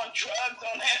were on drugs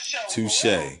on that show. Touche.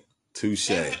 They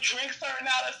would drink certain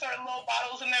little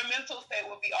bottles and their mental state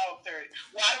would be altered.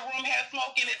 While the room had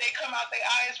smoke in it, they come out their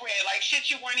eyes red. Like shit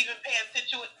you weren't even paying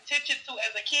attention to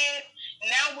as a kid.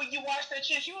 Now when you watch that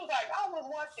shit, you was like, I was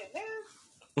watching this.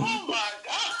 Oh my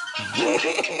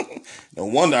God. No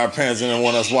wonder our parents didn't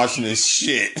want us watching this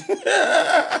shit. That's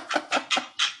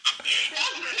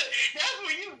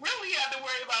what you really had to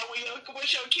worry about what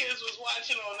your kids was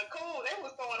watching on the cool. They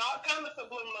was throwing all kinds of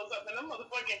subliminals up in them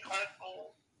motherfucking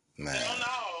cartoons. Man. I don't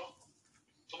know.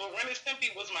 But Ren and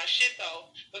Stimpy was my shit though,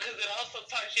 because it also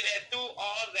taught you that through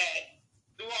all that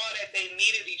they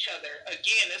needed each other.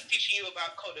 Again, that's teaching you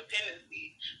about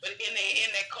codependency. But in the end,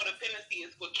 that codependency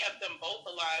is what kept them both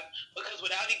alive, because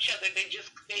without each other, they didn't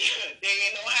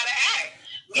know how to act.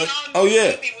 We all knew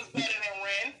Stimpy was better than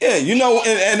Ren. Yeah, you know,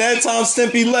 and that time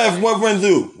Stimpy left, what Ren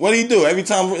do? What did he do every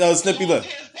time Stimpy left?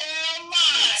 His damn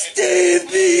mind.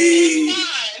 Stimpy!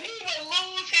 He would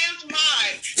lose his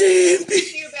mind.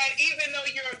 Stimpy! You that even though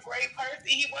you're a great person,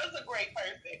 he was a great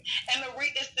person. And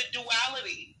it's the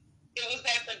duality. It was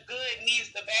that the good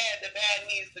needs the bad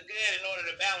needs the good in order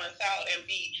to balance out and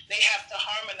they have to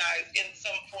harmonize in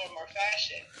some form or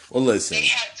fashion. Well, listen. They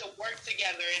have to work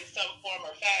together in some form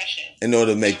or fashion. In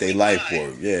order to make their life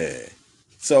work, yeah.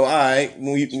 So, all right,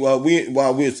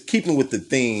 while we're keeping with the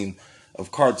theme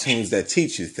of cartoons that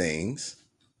teach you things,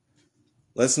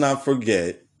 let's not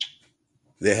forget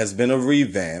there has been a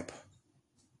revamp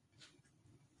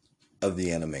of the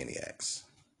Animaniacs.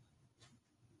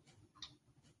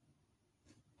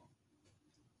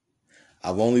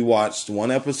 I've only watched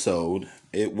one episode.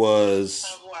 I've watched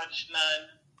none.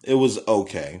 It was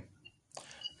okay.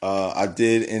 I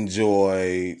did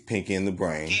enjoy Pinky and the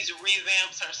Brain. These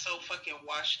revamps are so fucking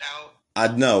washed out. I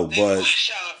know, but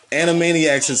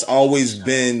Animaniacs has always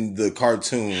been the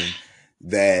cartoon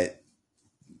that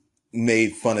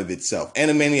made fun of itself.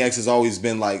 Animaniacs has always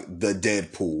been like the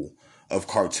Deadpool of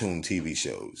cartoon TV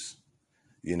shows.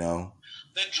 You know?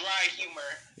 The dry humor.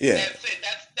 Yeah. That's it.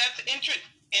 That's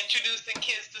introducing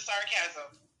kids to sarcasm.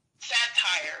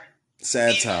 Satire. You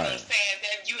know what I'm saying?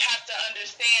 That you have to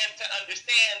understand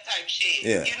type shit.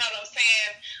 Yeah. You know what I'm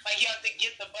saying? Like you have to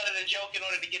get the butt of the joke in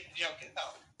order to get the joke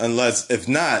itself. If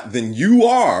not, then you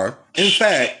are, in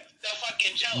fact, the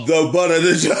fucking joke. The butt of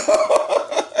the joke.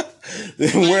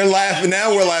 We're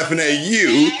laughing at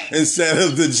you instead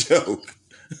of the joke.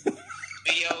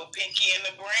 Yo, Pinky and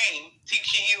the Brain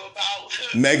teaching you about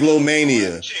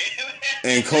megalomania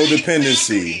and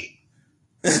codependency.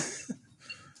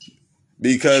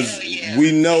 Because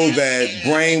we know that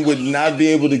Brain would not be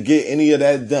able to get any of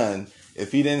that done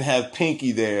if he didn't have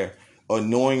Pinky there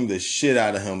annoying the shit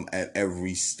out of him at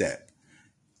every step.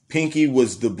 Pinky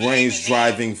was the Brain's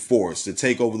driving force to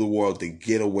take over the world, to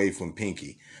get away from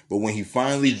Pinky. But when he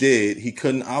finally did, he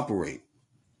couldn't operate.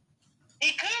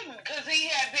 He couldn't, because he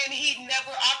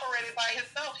never operated by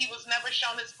himself. He was never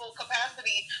shown his full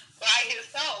capacity by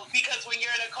himself. Because when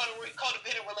you're in a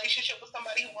codependent relationship with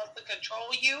somebody who wants to control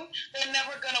you, they're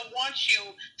never going to want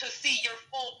you to see your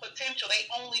full potential. They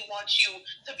only want you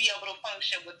to be able to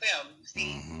function with them, you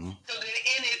see? Mm-hmm. So that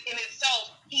in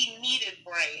itself, he needed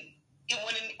Brain.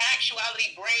 When in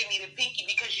actuality, Brain needed Pinky,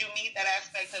 because you need that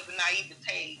aspect of the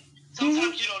naivete.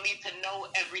 Sometimes you don't need to know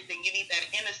everything. You need that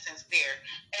innocence there.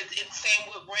 As it's same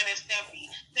with Ren and Stimpy.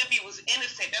 Stimpy was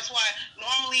innocent. That's why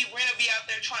normally Ren would be out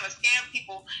there trying to scam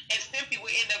people, and Stimpy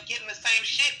would end up getting the same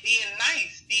shit, being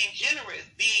nice, being generous,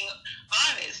 being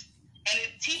honest. And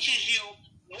it teaches you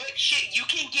what shit you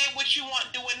can get what you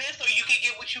want doing this, or you can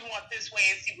get what you want this way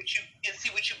and see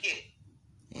what you get.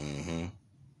 Mm-hmm.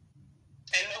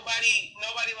 And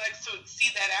nobody likes to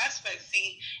see that aspect.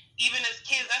 See, even as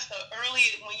kids, that's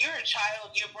when you're a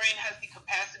child, your brain has the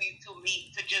capacity to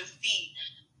just see.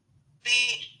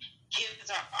 Kids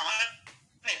are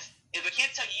honest. If a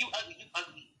kid tell you ugly, you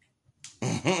ugly.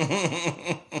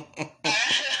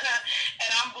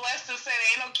 And I'm blessed to say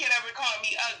there ain't no kid ever called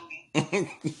me ugly.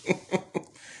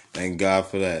 Thank God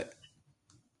for that.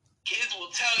 Kids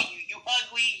will tell you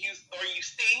ugly, or you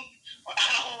stink, or I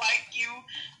don't like you.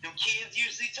 Them kids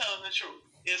usually tell them the truth.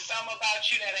 There's something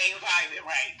about you that ain't vibing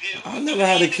right, dude. I never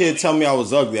had a kid tell me I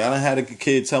was ugly. I done had a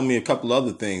kid tell me a couple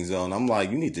other things, though, and I'm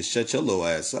like, you need to shut your little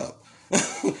ass up.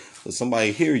 Let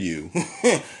somebody hear you.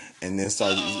 And then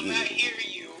start... not hear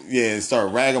you. Yeah, and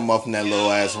start ragamuffing that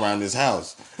little ass around this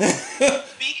house.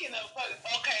 Speaking of...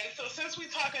 Okay, so since we're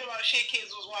talking about shit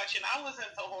kids was watching, I was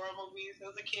into horror movies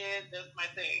as a kid. That's my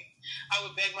thing. I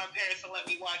would beg my parents to let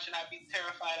me watch, and I'd be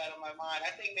terrified out of my mind.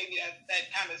 I think maybe that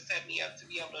kind of set me up to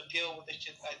be able to deal with the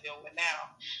shit I deal with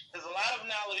now. There's a lot of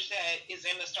knowledge that is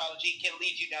in astrology can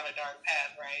lead you down a dark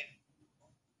path, right?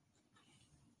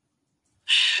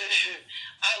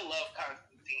 I love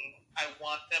Constantine. I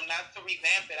want them not to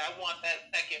revamp it. I want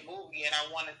that second movie, and I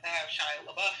want it to have Shia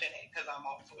LaBeouf in it, because I'm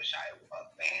also a Shia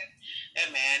LaBeouf fan. That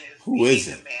man is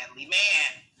a manly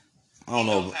man. I don't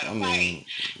know. I mean,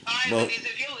 all right, ladies,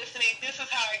 if you're listening, this is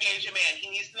how I gauge a man.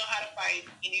 He needs to know how to fight.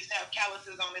 He needs to have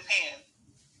calluses on his hands.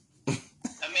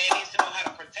 A man needs to know how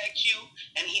to protect you,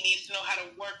 and he needs to know how to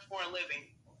work for a living.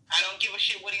 I don't give a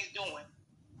shit what he's doing.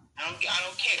 I don't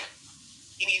care.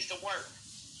 He needs to work.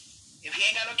 If he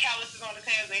ain't got no calluses on his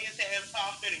hands and his hands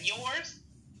softer than yours,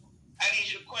 I need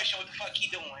you to question what the fuck he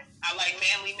doing. I like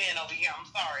manly men over here. I'm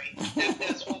sorry.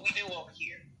 That's what we do over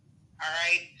here. All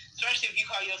right? Especially if you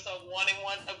call yourself wanting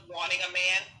a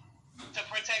man to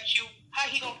protect you. How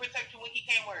he gonna protect you when he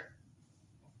can't work?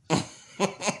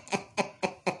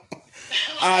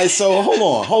 All right, so hold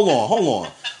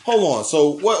on.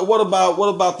 So what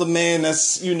about the man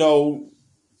that's, you know,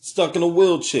 stuck in a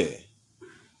wheelchair?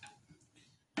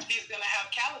 He's gonna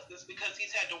have calluses because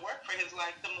he's had to work for his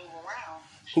life to move around.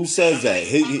 Who says that?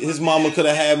 His mama could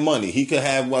have had money. He could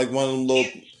have like one of them little.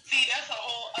 See, that's a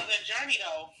whole other journey,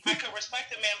 though. I could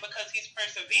respect a man because he's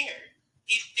persevered.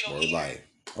 He's still here. Like,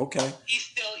 okay. He's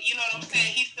still, you know what I'm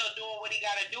saying? He's still doing what he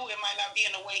got to do. It might not be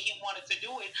in the way he wanted to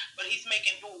do it, but he's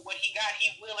making do what he got.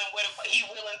 He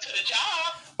willing to the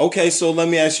job. Okay, so let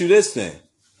me ask you this then.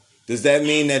 Does that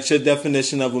mean that your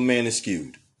definition of a man is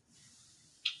skewed?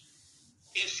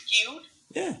 Is skewed?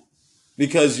 Yeah.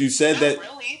 Because you said not that.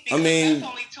 Really, because that's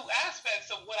only two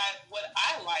aspects of what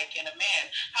I like in a man.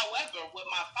 However, what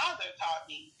my father taught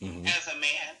me as a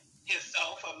man,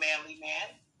 himself, a manly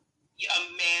man, a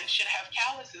man should have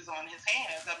calluses on his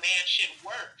hands. A man should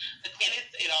work. And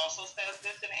it also says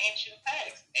this in ancient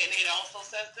texts. And it also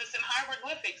says this in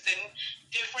hieroglyphics and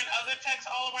different other texts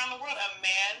all around the world. A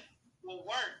man will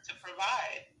work to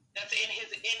provide. That's in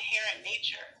his inherent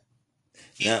nature.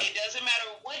 It doesn't matter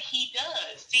what he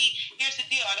does. See, here's the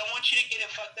deal. I don't want you to get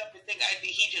it fucked up and think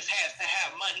he just has to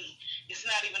have money. It's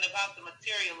not even about the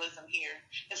materialism here.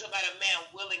 It's about a man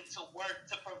willing to work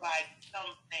to provide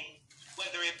something,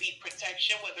 whether it be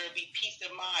protection, whether it be peace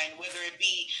of mind, whether it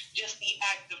be just the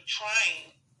act of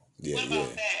trying. What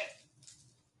about that?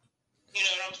 You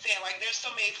know what I'm saying? Like, there's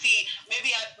so many. See,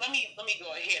 maybe let me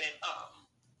go ahead and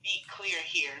be clear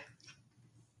here.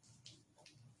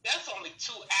 That's only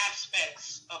two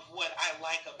aspects of what I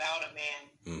like about a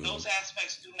man. Those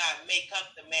aspects do not make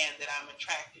up the man that I'm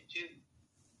attracted to.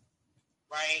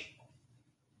 Right?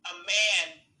 A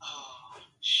man, oh,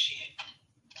 shit.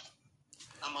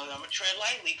 I'm gonna tread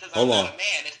lightly because I'm not a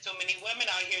man. There's too many women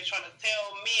out here trying to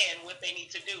tell men what they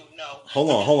need to do. No. Hold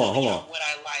on. What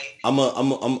I like. I'm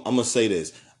gonna say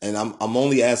this, and I'm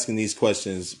only asking these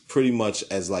questions pretty much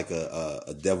as like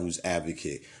a devil's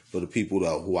advocate for the people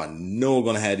who I know are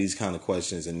gonna have these kind of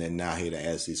questions, and they're not here to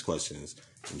ask these questions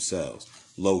themselves.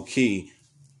 Low key,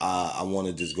 I want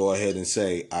to just go ahead and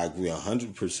say I agree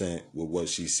 100% with what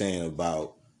she's saying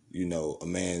about, you know, a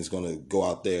man's gonna go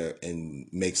out there and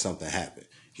make something happen.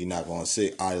 He's not gonna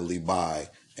sit idly by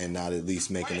and not at least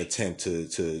make an attempt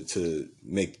to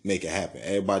make it happen.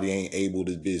 Everybody ain't able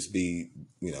to just be,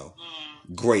 you know,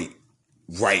 great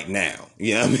right now.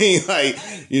 You know what I mean? Like,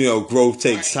 you know, growth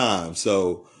takes time.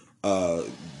 So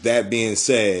that being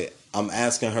said, I'm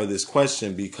asking her this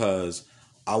question because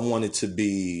I want it to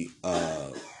be,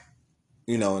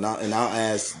 you know, and I'll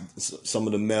ask some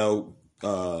of the male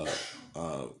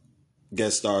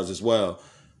guest stars as well,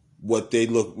 what they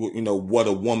look, you know, what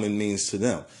a woman means to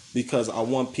them, because I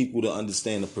want people to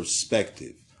understand the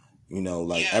perspective. You know,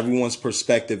 like everyone's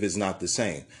perspective is not the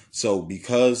same. So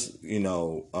because, you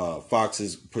know,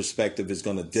 Fox's perspective is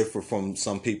going to differ from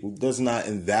some people, does not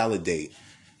invalidate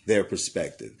their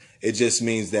perspective. It just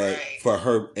means that for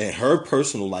her, in her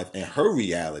personal life, in her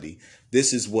reality,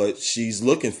 this is what she's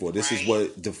looking for. This is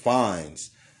what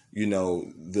defines, you know,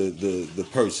 the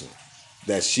person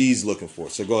that she's looking for.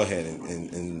 So go ahead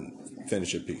and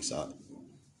finish your piece out.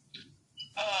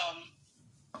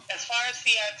 As far as,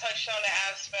 I touched on the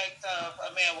aspect of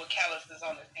a man with calluses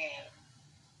on his hands.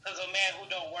 Because a man who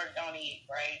don't work don't eat,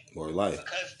 right? Or life.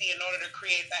 Because in order to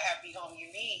create the happy home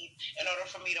you need, in order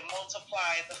for me to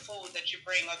multiply the food that you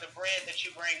bring or the bread that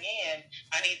you bring in,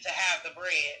 I need to have the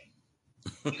bread.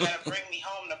 You got to bring me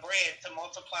home the bread to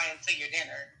multiply into your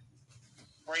dinner.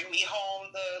 Bring me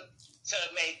home to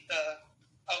make the...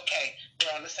 Okay,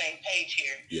 we're on the same page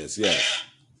here. Yes.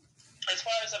 As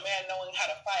far as a man knowing how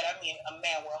to fight, I mean a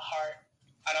man with heart.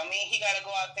 I don't mean he got to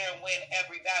go out there and win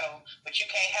every battle, but you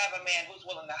can't have a man who's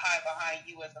willing to hide behind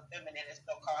you as a feminine and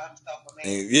still call himself a man.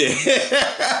 Yeah.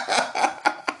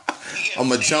 I'm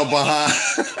going to jump behind.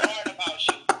 Have some heart about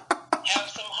you. Have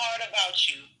some heart about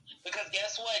you. Because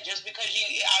guess what? Just because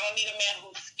I don't need a man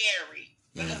who's scary.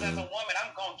 Because as a woman,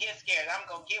 I'm going to get scared. I'm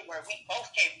going to get where we both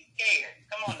can't be scared.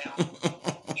 Come on now.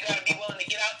 You got to be willing to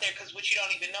get out there, because what you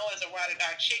don't even know is a ride or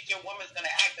die chick, your woman's going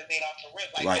to activate off the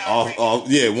rip. Like off,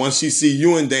 yeah, once she see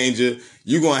you in danger,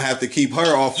 you're going to have to keep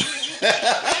her off.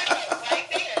 Right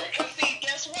there. Because see,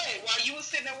 guess what? While you was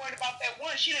sitting there worried about that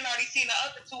one, she done already seen the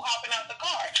other two hopping out the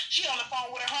car. She on the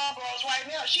phone with her homegirls right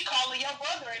now. She calling your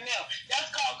brother and them. That's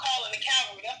called calling the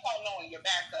cavalry. That's called knowing your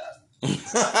backup.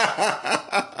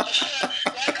 That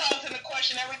calls into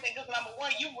question everything. Because number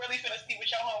one, you really finna see what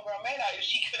your homegirl made out. Is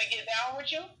she finna get down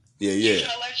with you? Yeah, She yeah.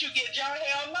 finna let you get John?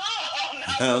 Hell no. I'm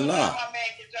not Hell finna nah. let my man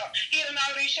get John. He done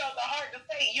already showed the heart to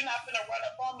say, you're not finna run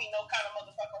up on me no kind of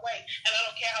motherfucking way. And I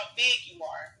don't care how big you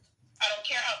are. I don't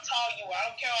care how tall you are. I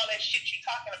don't care all that shit you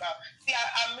talking about. See,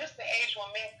 I miss the age when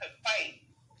men could fight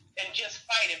and just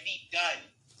fight and be done.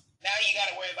 Now you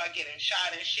gotta worry about getting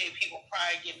shot and shit. People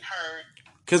probably getting hurt.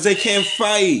 Because they can't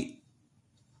fight.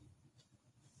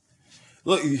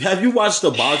 Look, have you watched a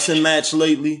boxing match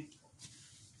lately?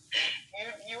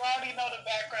 You already know the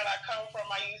background I come from.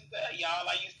 I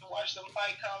used to watch them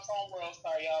fight comps on World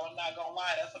Star, y'all. I'm not gonna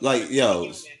lie. That's a Like,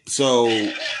 yo, so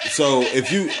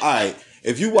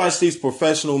if you watch these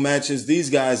professional matches, these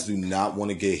guys do not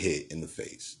want to get hit in the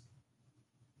face.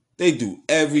 They do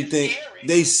everything.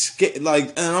 They and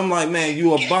I'm like, man,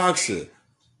 you a boxer.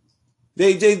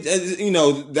 They you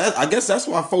know, that I guess that's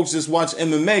why folks just watch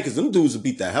MMA, because them dudes will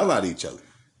beat the hell out of each other.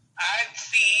 I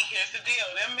see. Here's the deal.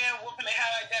 Them men whooping the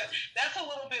hell like that. That's a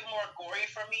little bit more gory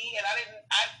for me. And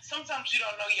sometimes you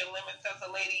don't know your limits as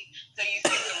a lady till you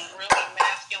see some really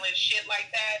masculine shit like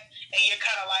that. And you're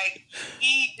kind of like,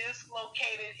 he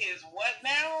dislocated his what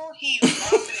now? He's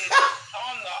dropping it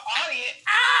on the audience.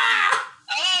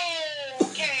 Oh,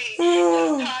 okay.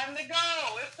 It's time to go.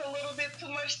 It's a little bit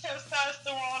too much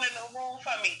testosterone in the room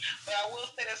for me. But I will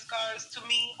say the scars to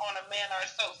me on a man are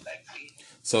so sexy.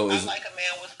 So I like a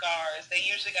man with scars. They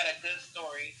usually got a good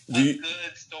story.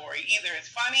 Good story. Either it's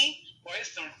funny or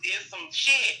it's some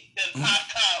shit that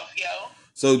popped off, yo.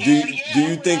 So do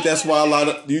you think that's why a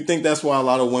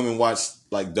lot of women watch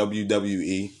like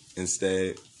WWE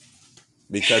instead?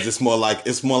 Because it's more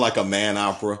like a man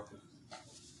opera.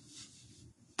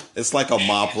 It's like a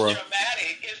mopera. It's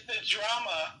dramatic. It's the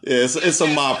drama. Yeah, it's a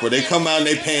mopera. They come out in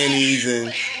their panties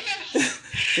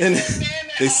and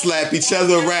they slap each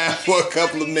other around for a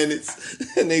couple of minutes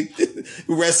and they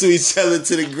wrestle each other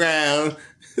to the ground.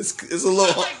 It's a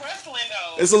little like wrestling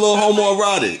though. It's a little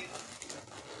homoerotic.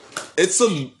 It's a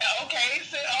okay.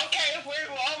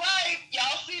 We're all right.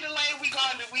 Y'all see the lane we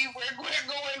going to. We're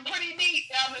going pretty deep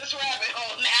down this rabbit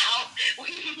hole now.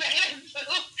 We've made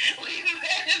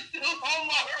it to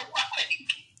homoerotic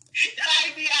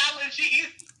ideologies.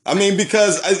 I mean,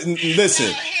 because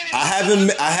listen, I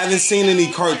haven't seen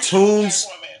any cartoons.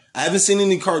 I haven't seen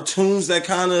any cartoons that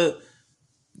kind of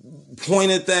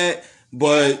point at that,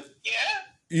 but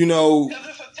you know, because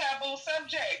it's a taboo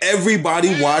subject.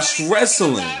 Everybody watched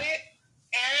wrestling.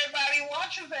 Everybody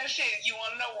watches that shit. You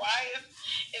want to know why?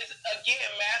 It's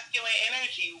again masculine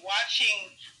energy.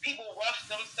 Watching people rough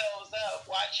themselves up,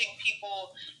 watching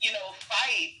people,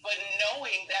 fight, but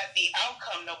knowing that the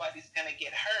outcome, nobody's gonna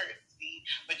get hurt.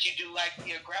 But you do like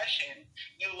the aggression.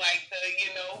 You like the,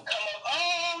 come up,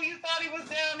 oh, you thought he was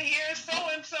down here,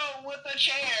 so-and-so with a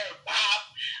chair, pop.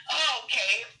 Oh,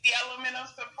 okay, it's the element of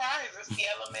surprise. It's the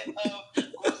element of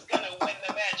who's going to win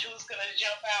the match, who's going to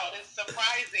jump out. It's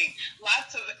surprising.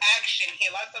 Lots of action here,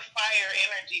 lots of fire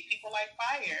energy. People like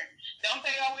fire. Don't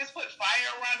they always put fire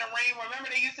around the ring? Remember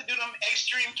they used to do them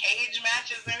extreme cage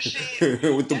matches and shit?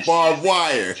 With the barbed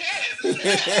wire.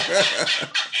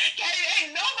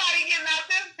 Ain't nobody getting out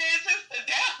this bitch. It's the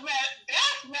death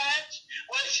match.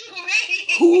 What you mean?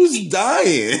 Who's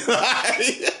dying?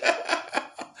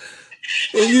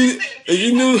 and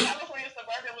you knew. California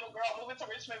suburban little girl moving to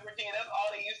Richmond, Virginia. That's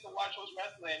all they used to watch was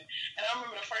wrestling. And I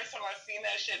remember the first time I seen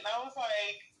that shit, and I was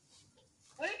like,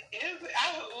 what is it?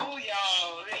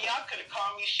 Y'all could have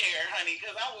called me Cher, honey,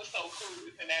 because I was so cool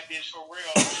in that bitch for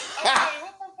real. I was like,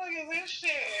 what the fuck is this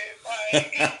shit?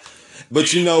 Like, but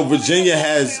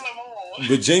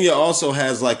Virginia also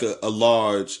has like a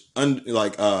large,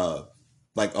 like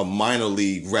a minor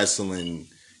league wrestling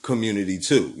community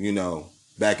too,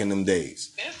 back in them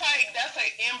days. It's like, that's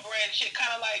like inbred shit,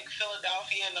 kind of like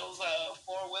Philadelphia and those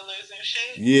four-wheelers and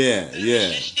shit. Yeah.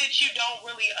 It's shit you don't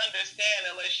really understand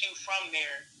unless you from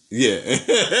there. Yeah.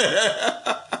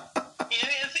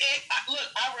 Look,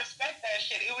 I respect that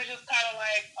shit. It was just kind of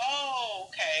like, oh,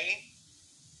 okay.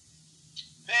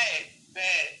 Bet.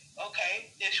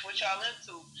 Okay, dish what y'all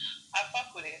into. I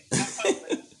fuck with it.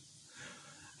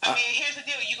 I mean, here's the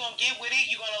deal. You're going to get with it.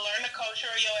 You're going to learn the culture,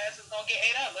 or your ass is going to get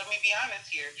ate up. Let me be honest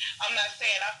here. I'm not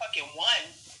saying I fucking won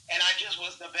and I just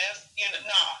was the best.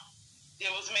 Nah.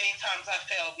 There was many times I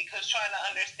failed because trying to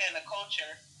understand the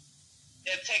culture,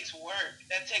 that takes work.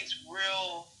 That takes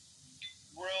real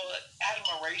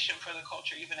admiration for the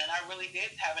culture even. And I really did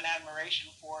have an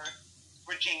admiration for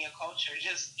Virginia culture,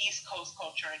 just East Coast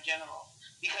culture in general.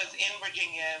 Because in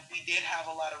Virginia, we did have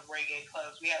a lot of reggae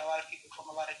clubs. We had a lot of people from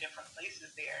a lot of different places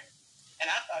there. and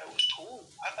I thought it was cool.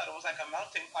 I thought it was like a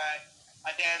melting pot.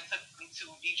 My dad took me to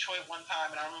Detroit one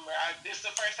time, and I remember this is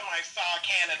the first time I saw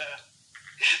Canada.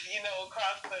 You know,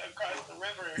 across the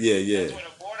river. Yeah, yeah. That's where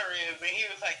the border is, and he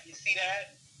was like, "You see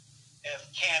that? That's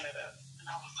Canada." And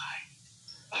I was like,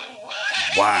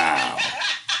 "What?" Wow.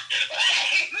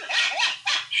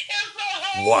 It's so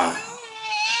hard. Wow.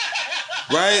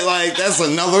 Right? Like, that's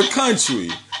another country.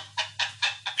 Like,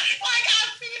 I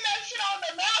seen that shit on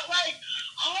the map, like,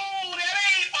 oh, that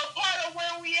ain't a part of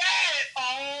where we at.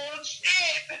 Oh,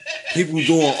 shit. People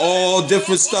doing all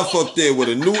different stuff up there with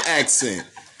a new accent.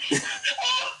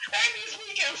 Oh, they be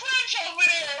speaking French over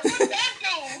there. What that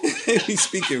do? They be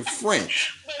speaking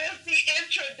French. But it's the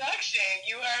introduction,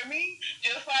 you heard me?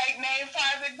 Just like name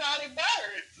 5 exotic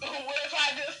birds. What if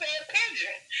I just said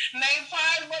pigeon? Name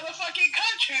 5 motherfucking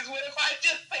countries. What if I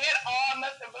just said all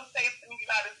nothing but states in the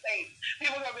United States?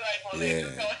 People gonna be like, well, they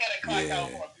just go ahead and clock out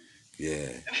for me.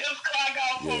 Yeah. Just clock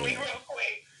out for me real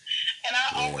quick. And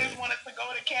I always wanted to go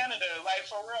to Canada, like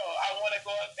for real. I want to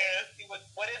go up there and see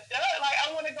what it does. Like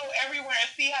I want to go everywhere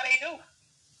and see how they do.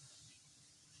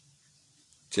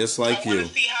 Just like you. I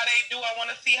want to see how they do. I want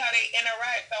to see how they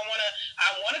interact. I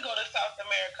want to go to South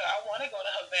America. I want to go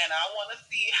to Havana. I want to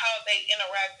see how they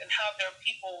interact and how their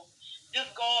people just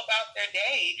go about their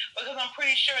day. Because I'm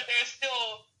pretty sure there's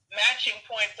still matching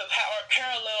points of how or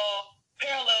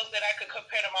parallels that I could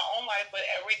compare to my own life, but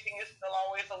everything is still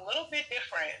always a little bit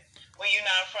different when you're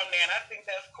not from there, and I think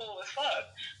that's cool as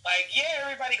fuck. Like, yeah,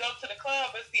 everybody goes to the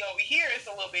club, but see, over here it's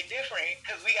a little bit different,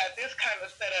 because we got this kind of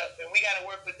setup, and we got to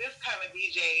work with this kind of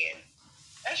DJ, and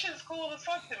that shit's cool as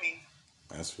fuck to me.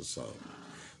 That's what's up.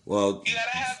 Well, you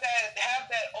gotta have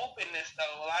that openness,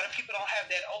 though. A lot of people don't have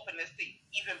that openness to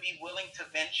even be willing to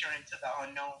venture into the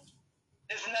unknown.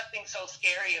 There's nothing so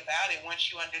scary about it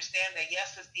once you understand that,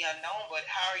 yes, it's the unknown, but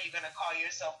how are you going to call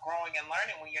yourself growing and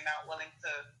learning when you're not willing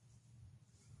to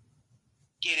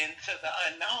get into the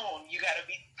unknown? You got to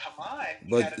be, come on,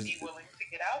 you got to be willing to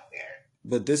get out there.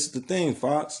 But this is the thing,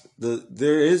 Fox.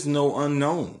 There is no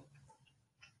unknown.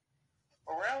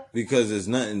 For real? Because there's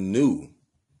nothing new.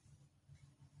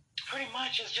 Pretty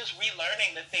much, it's just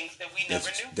relearning the things that we never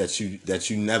knew. That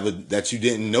you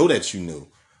didn't know that you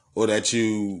knew, or that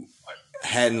you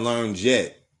hadn't learned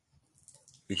yet,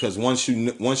 because once you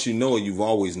know it, you've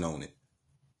always known it.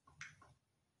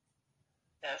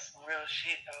 That's real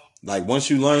shit, though. Like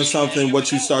once you learn something,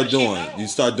 what you start doing, you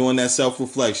start doing that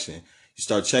self-reflection. You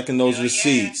start checking those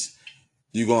receipts.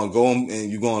 You're gonna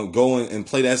go and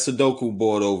play that Sudoku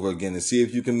board over again and see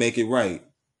if you can make it right.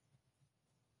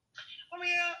 I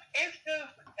mean, it's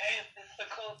the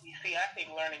cool. You see, I think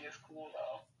learning is cool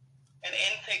though. An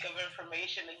intake of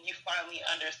information that you finally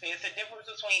understand. It's the difference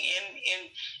between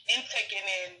intaking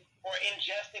in or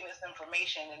ingesting this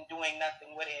information and doing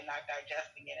nothing with it and not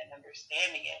digesting it and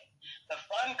understanding it. The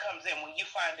fun comes in when you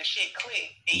find the shit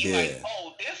click and you're like,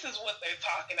 oh, this is what they're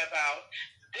talking about.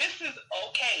 This is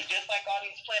okay. Just like all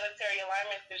these planetary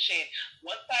alignments and shit.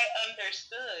 Once I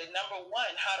understood, number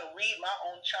one, how to read my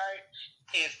own chart,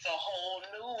 it's a whole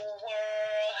new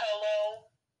world. Hello.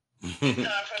 It's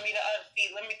time for me to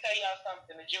see. Let me tell y'all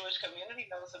something. The Jewish community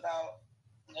knows about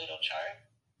natal chart.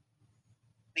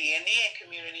 The Indian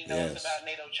community knows about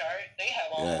natal chart. They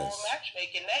have a whole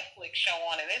matchmaking Netflix show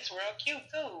on it. It's real cute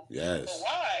too. Yes. But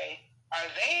why are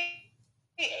they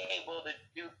able to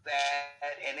do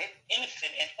that? And it's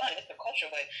innocent and fun. It's the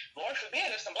culture. But Lord forbid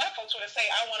if some black folks were to say,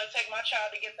 I want to take my child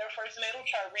to get their first natal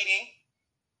chart reading,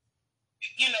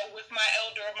 you know, with my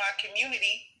elder of my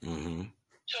community. Mm-hmm.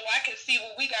 So I can see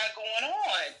what we got going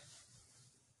on.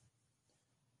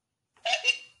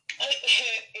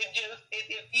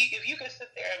 If you could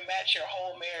sit there and match your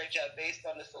whole marriage up based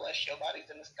on the celestial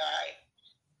bodies in the sky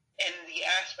and the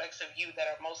aspects of you that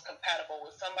are most compatible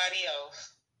with somebody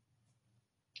else,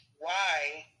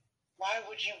 why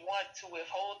would you want to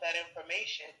withhold that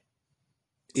information?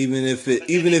 Even if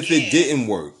it didn't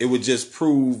work, it would just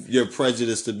prove your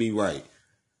prejudice to be right.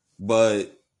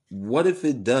 But what if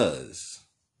it does?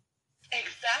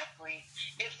 Exactly.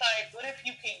 It's like, what if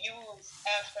you could use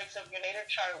aspects of your natal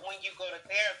chart when you go to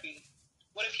therapy?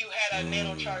 What if you had a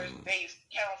natal chart-based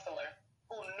counselor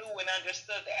who knew and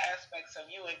understood the aspects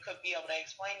of you and could be able to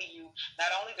explain to you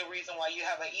not only the reason why you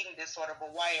have an eating disorder,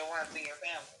 but why it runs in your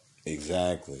family?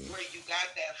 Exactly. Where you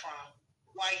got that from?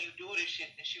 Why you do the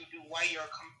shit that you do? Why you're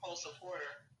a compulsive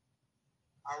hoarder?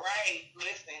 All right,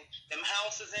 listen, them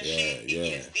houses and shit, it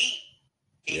gets deep.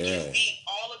 It gets deep.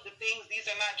 All of the things, these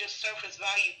are not just surface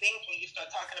value things when you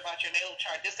start talking about your natal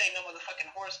chart. This ain't no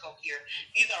motherfucking horoscope here.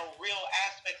 These are real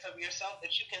aspects of yourself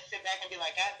that you can sit back and be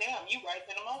like, God damn, you right to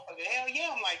the motherfucker. Hell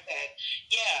yeah, I'm like that.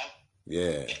 Yeah.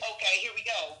 Yeah. Okay, here we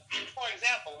go. For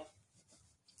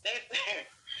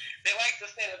they like to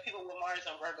say that people with Mars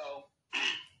and Virgo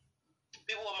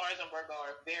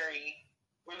are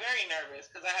we're very nervous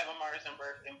because I have a Mars and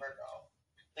Virgo.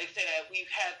 They say that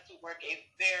we've had to work a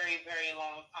very, very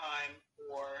long time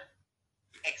for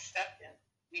acceptance.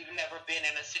 We've never been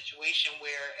in a situation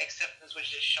where acceptance was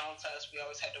just shown to us. We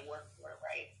always had to work for it,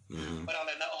 right? Mm-hmm. But on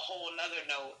a whole another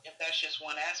note, if that's just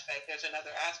one aspect, there's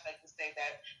another aspect to say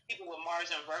that people with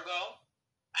Mars and Virgo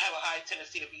have a high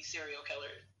tendency to be serial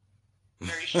killers.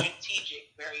 Very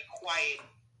strategic, very quiet,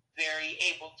 very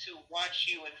able to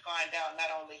watch you and find out not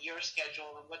only your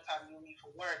schedule and what time you leave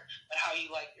for work, but how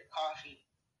you like your coffee,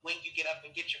 when you get up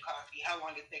and get your coffee, how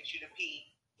long it takes you to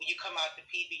pee. When you come out to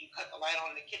pee, do you cut the light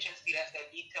on in the kitchen? See, that's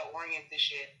that detail-oriented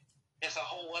shit. There's a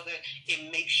whole other, it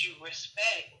makes you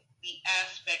respect the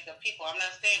aspect of people. I'm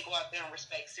not saying go out there and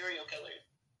respect serial killers,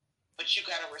 but you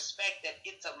got to respect that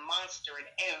it's a monster in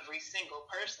every single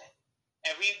person.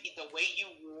 The way you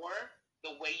war,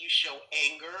 the way you show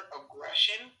anger,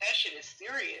 aggression, that shit is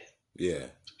serious. Yeah.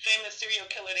 Famous serial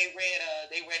killer, they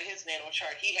read his natal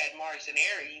chart. He had Mars and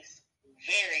Aries.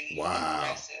 Very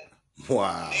aggressive.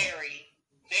 Wow. Very,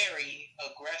 very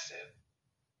aggressive.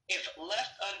 If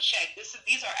left unchecked,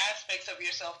 these are aspects of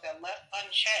yourself that left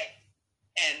unchecked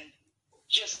and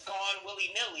just gone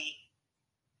willy-nilly,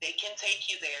 they can take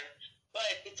you there.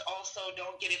 But it's also,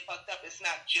 don't get it fucked up, it's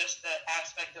not just the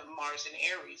aspect of Mars and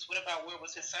Aries. What about where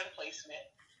was his sun placement?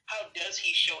 How does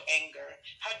he show anger?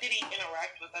 How did he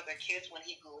interact with other kids when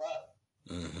he grew up?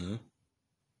 Mm-hmm.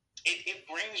 It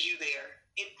brings you there.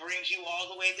 It brings you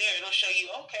all the way there. It'll show you,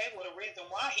 okay, well, the reason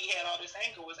why he had all this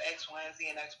anger was X, Y, and Z,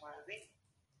 and X, Y, and Z.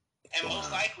 And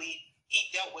most likely,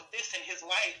 he dealt with this in his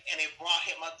life, and it brought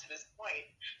him up to this point.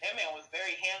 That man was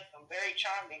very handsome, very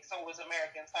charming. So was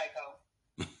American Psycho.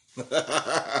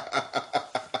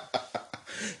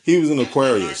 He was an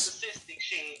Aquarius. Narcissistic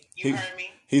shit. You heard me?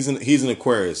 He's an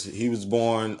Aquarius. He was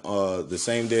born the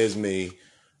same day as me,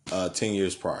 10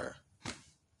 years prior.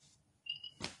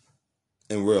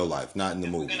 In real life, not in the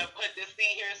movie. We're gonna put this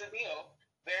thing. Here's the deal.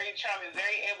 Very charming,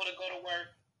 very able to go to work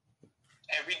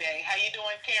every day. How you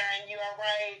doing, Karen? You all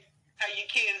right? How your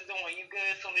kids doing? You good?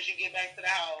 As soon as you get back to the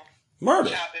house.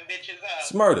 Murder. Chopping bitches up.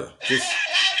 It's murder. Because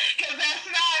that's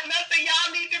not nothing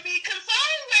y'all need to be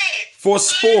concerned with. For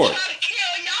sport. Trying to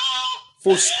kill y'all.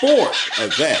 For sport,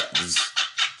 at that.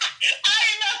 I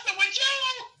ain't messing with you.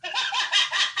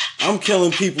 I'm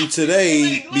killing people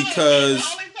today because.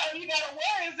 The only time you gotta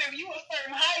worry is if you a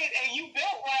certain height and you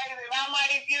built right, and I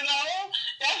might,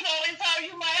 that's the only time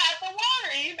you might have to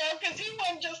worry, because he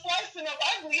wasn't just slicing up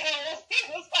ugly holes, he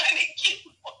was finding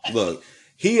cute ones. Look.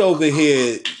 He over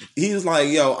here, he's like,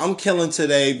 yo, I'm killing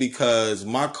today because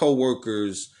my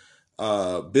coworker's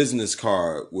business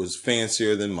card was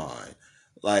fancier than mine.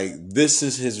 Like, this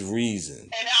is his reason.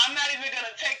 And I'm not even going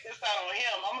to take this out on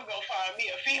him. I'm going to go find me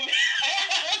a female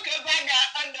because I got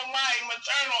underlying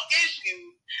maternal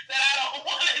issues that I don't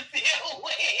want to deal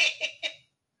with.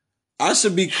 I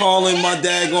should be calling my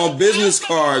daggone business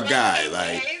card guy.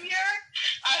 Like,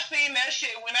 I seen that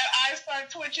shit when that eye started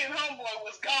twitching. Homeboy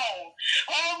was gone.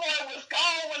 Homeboy was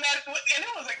gone when and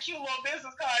it was a cute little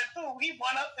business card too. He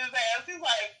went up his ass. He's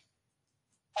like,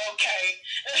 okay.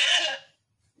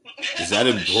 Is that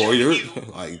embroidered?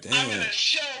 Like, damn. I'm gonna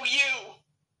show you.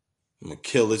 I'm gonna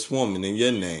kill this woman in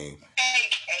your name.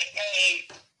 Hey.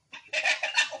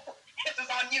 This is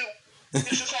on you.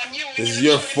 This is on you. This is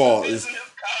your fault.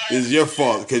 It's your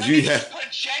fault because you have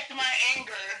project my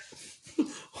anger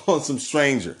on some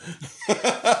stranger. Okay,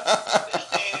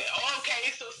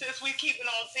 so since we keep it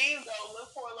on theme though,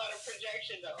 look for a lot of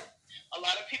projection though. A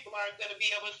lot of people aren't going to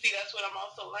be able to see. That's what I'm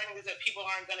also learning, is that people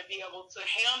aren't going to be able to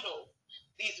handle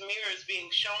these mirrors being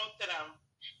shown to them,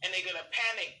 and they're going to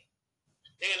panic.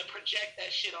 They're going to project that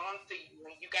shit onto you,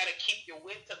 and you got to keep your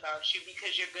wits about you,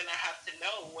 because you're going to have to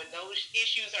know when those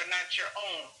issues are not your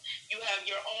own. You have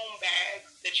your own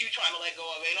bags that you're trying to let go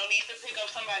of. They don't need to pick up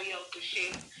somebody else's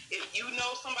shit. If you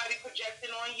know somebody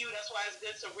projecting on you, that's why it's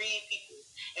good to read people.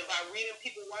 And by reading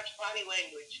people, watch body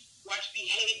language, watch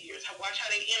behaviors, watch how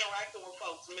they interact with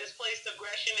folks. Misplaced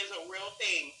aggression is a real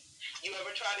thing. You ever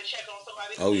try to check on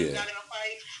somebody who got in a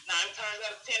fight? 9 times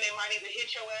out of 10, they might either hit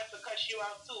your ass or cut you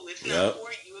out too. It's not for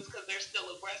you. It's because they're still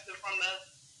aggressive from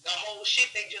the whole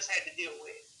shit they just had to deal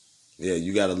with. Yeah,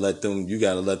 you gotta let them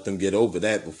get over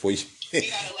that before you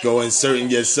go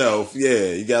inserting yourself.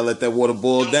 Yeah, you gotta let that water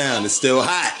boil down. It's still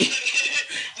hot.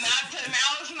 Now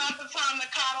is not the time to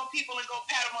coddle people and go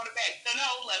pat them on the back.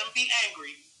 No, let them be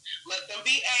angry. Let them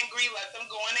be angry. Let them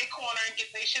go in their corner and get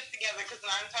their shit together. Because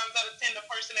 9 times out of 10, the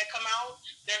person that come out,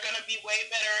 they're gonna be way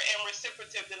better and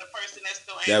reciprocative than the person that's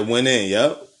still angry. That went in.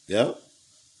 Yep.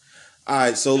 All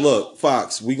right, so look,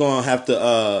 Fox, we gonna have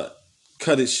to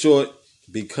cut it short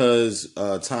because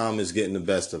time is getting the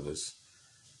best of us.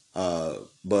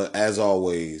 But as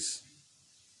always,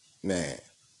 man,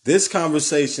 this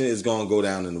conversation is gonna go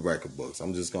down in the record books.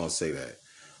 I'm just gonna say that.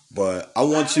 But I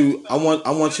want you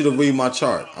to read my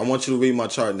chart. I want you to read my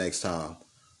chart next time.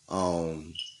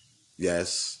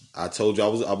 Yes, I told you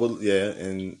I would, yeah,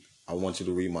 and I want you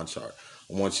to read my chart.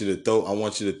 I want you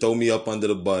to throw me up under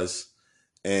the bus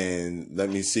and let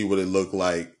me see what it looked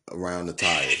like around the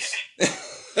tires. All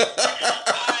right,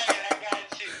 I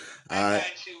got you. All right.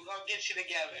 We're gonna get you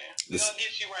together. We're gonna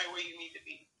get you right where you need to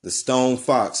be. The Stone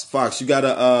Fox. Fox, you got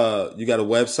a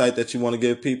website that you want to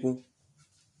give people?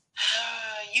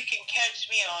 You can catch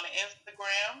me on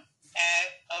Instagram at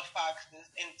A Fox's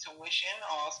Intuition,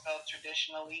 all spelled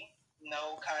traditionally.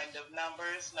 No kind of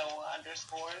numbers, no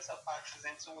underscores. A Fox's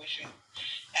Intuition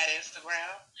at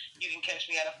Instagram. You can catch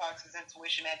me at A Fox's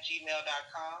Intuition at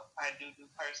gmail.com. I do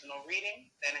personal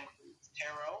reading. That includes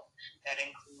tarot. That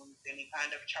includes any kind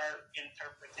of chart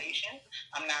interpretation.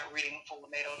 I'm not reading full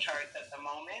natal charts at the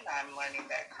moment. I'm learning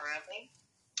that currently.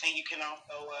 And you can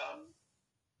also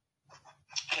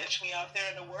catch me out there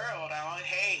in the world.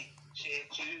 Hey, shit,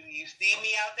 you see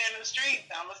me out there in the streets,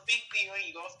 I'm gonna speak to you and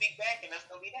you gonna speak back, and that's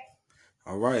gonna be that.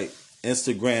 All right.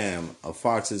 Instagram, A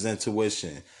Fox's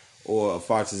Intuition, or A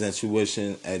Fox's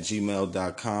Intuition at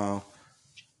gmail.com.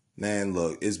 Man,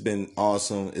 look, it's been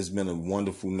awesome. It's been a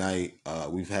wonderful night.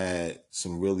 We've had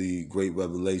some really great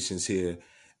revelations here.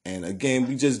 And again,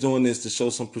 we just doing this to show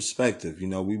some perspective. You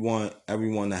know, we want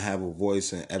everyone to have a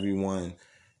voice and everyone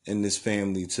in this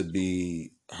family to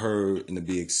be heard and to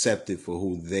be accepted for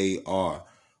who they are.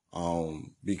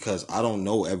 Because I don't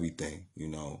know everything, you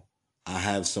know. I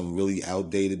have some really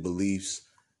outdated beliefs,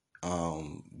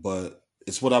 but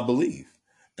it's what I believe.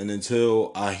 And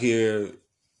until I hear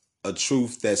a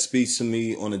truth that speaks to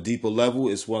me on a deeper level,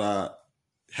 it's what I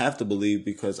have to believe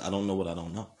because I don't know what I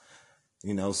don't know.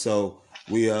 You know, so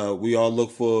we all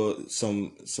look for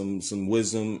some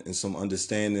wisdom and some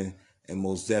understanding and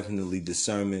most definitely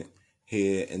discernment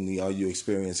here in the Are You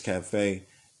Experience Cafe.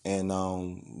 And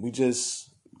we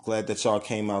just glad that y'all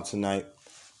came out tonight.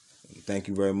 Thank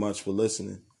you very much for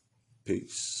listening.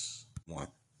 Peace. One.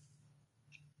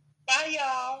 Bye,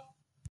 y'all.